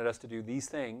you wanted us to do these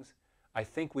things. I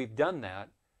think we've done that.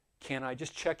 Can I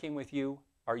just check in with you?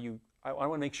 I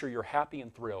want to make sure you're happy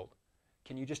and thrilled.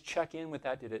 Can you just check in with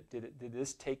that? Did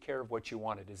this take care of what you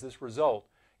wanted? Is this result,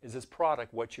 is this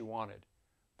product what you wanted?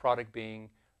 Product being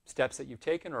steps that you've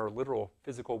taken or a literal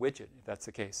physical widget, if that's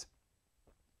the case.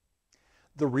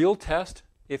 The real test,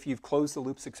 if you've closed the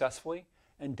loop successfully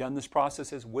and done this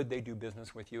process, is would they do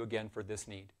business with you again for this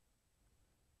need?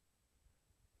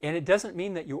 And it doesn't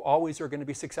mean that you always are going to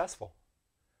be successful.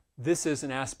 This is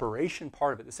an aspiration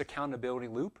part of it, this accountability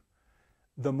loop.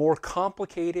 The more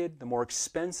complicated, the more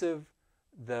expensive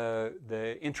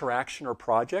the interaction or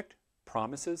project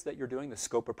promises that you're doing, the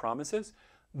scope of promises,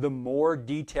 the more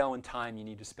detail and time you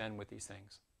need to spend with these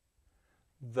things.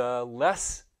 The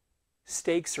less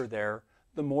stakes are there,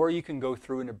 the more you can go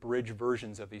through and abridge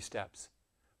versions of these steps.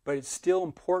 But it's still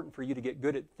important for you to get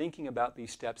good at thinking about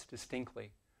these steps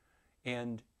distinctly.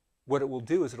 And what it will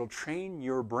do is it'll train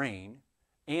your brain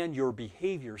and your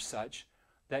behavior such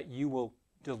that you will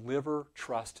deliver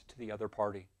trust to the other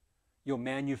party. You'll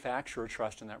manufacture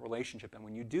trust in that relationship. And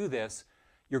when you do this,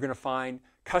 you're going to find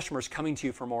customers coming to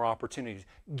you for more opportunities,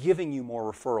 giving you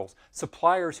more referrals,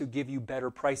 suppliers who give you better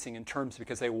pricing and terms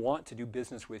because they want to do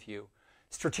business with you,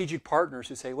 strategic partners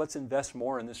who say, let's invest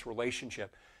more in this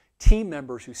relationship, team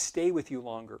members who stay with you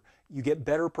longer. You get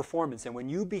better performance. And when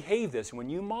you behave this, when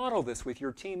you model this with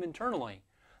your team internally,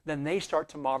 then they start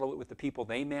to model it with the people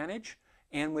they manage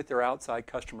and with their outside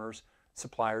customers,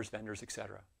 suppliers, vendors,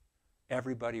 etc.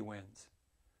 Everybody wins.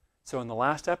 So in the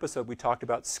last episode, we talked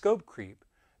about scope creep.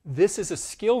 This is a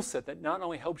skill set that not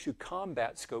only helps you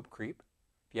combat scope creep.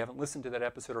 If you haven't listened to that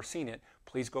episode or seen it,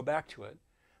 please go back to it.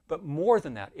 But more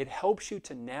than that, it helps you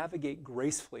to navigate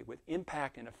gracefully with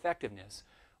impact and effectiveness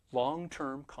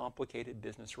long-term complicated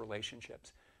business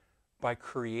relationships by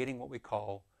creating what we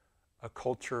call a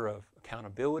culture of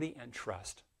accountability and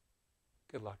trust.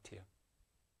 Good luck to you.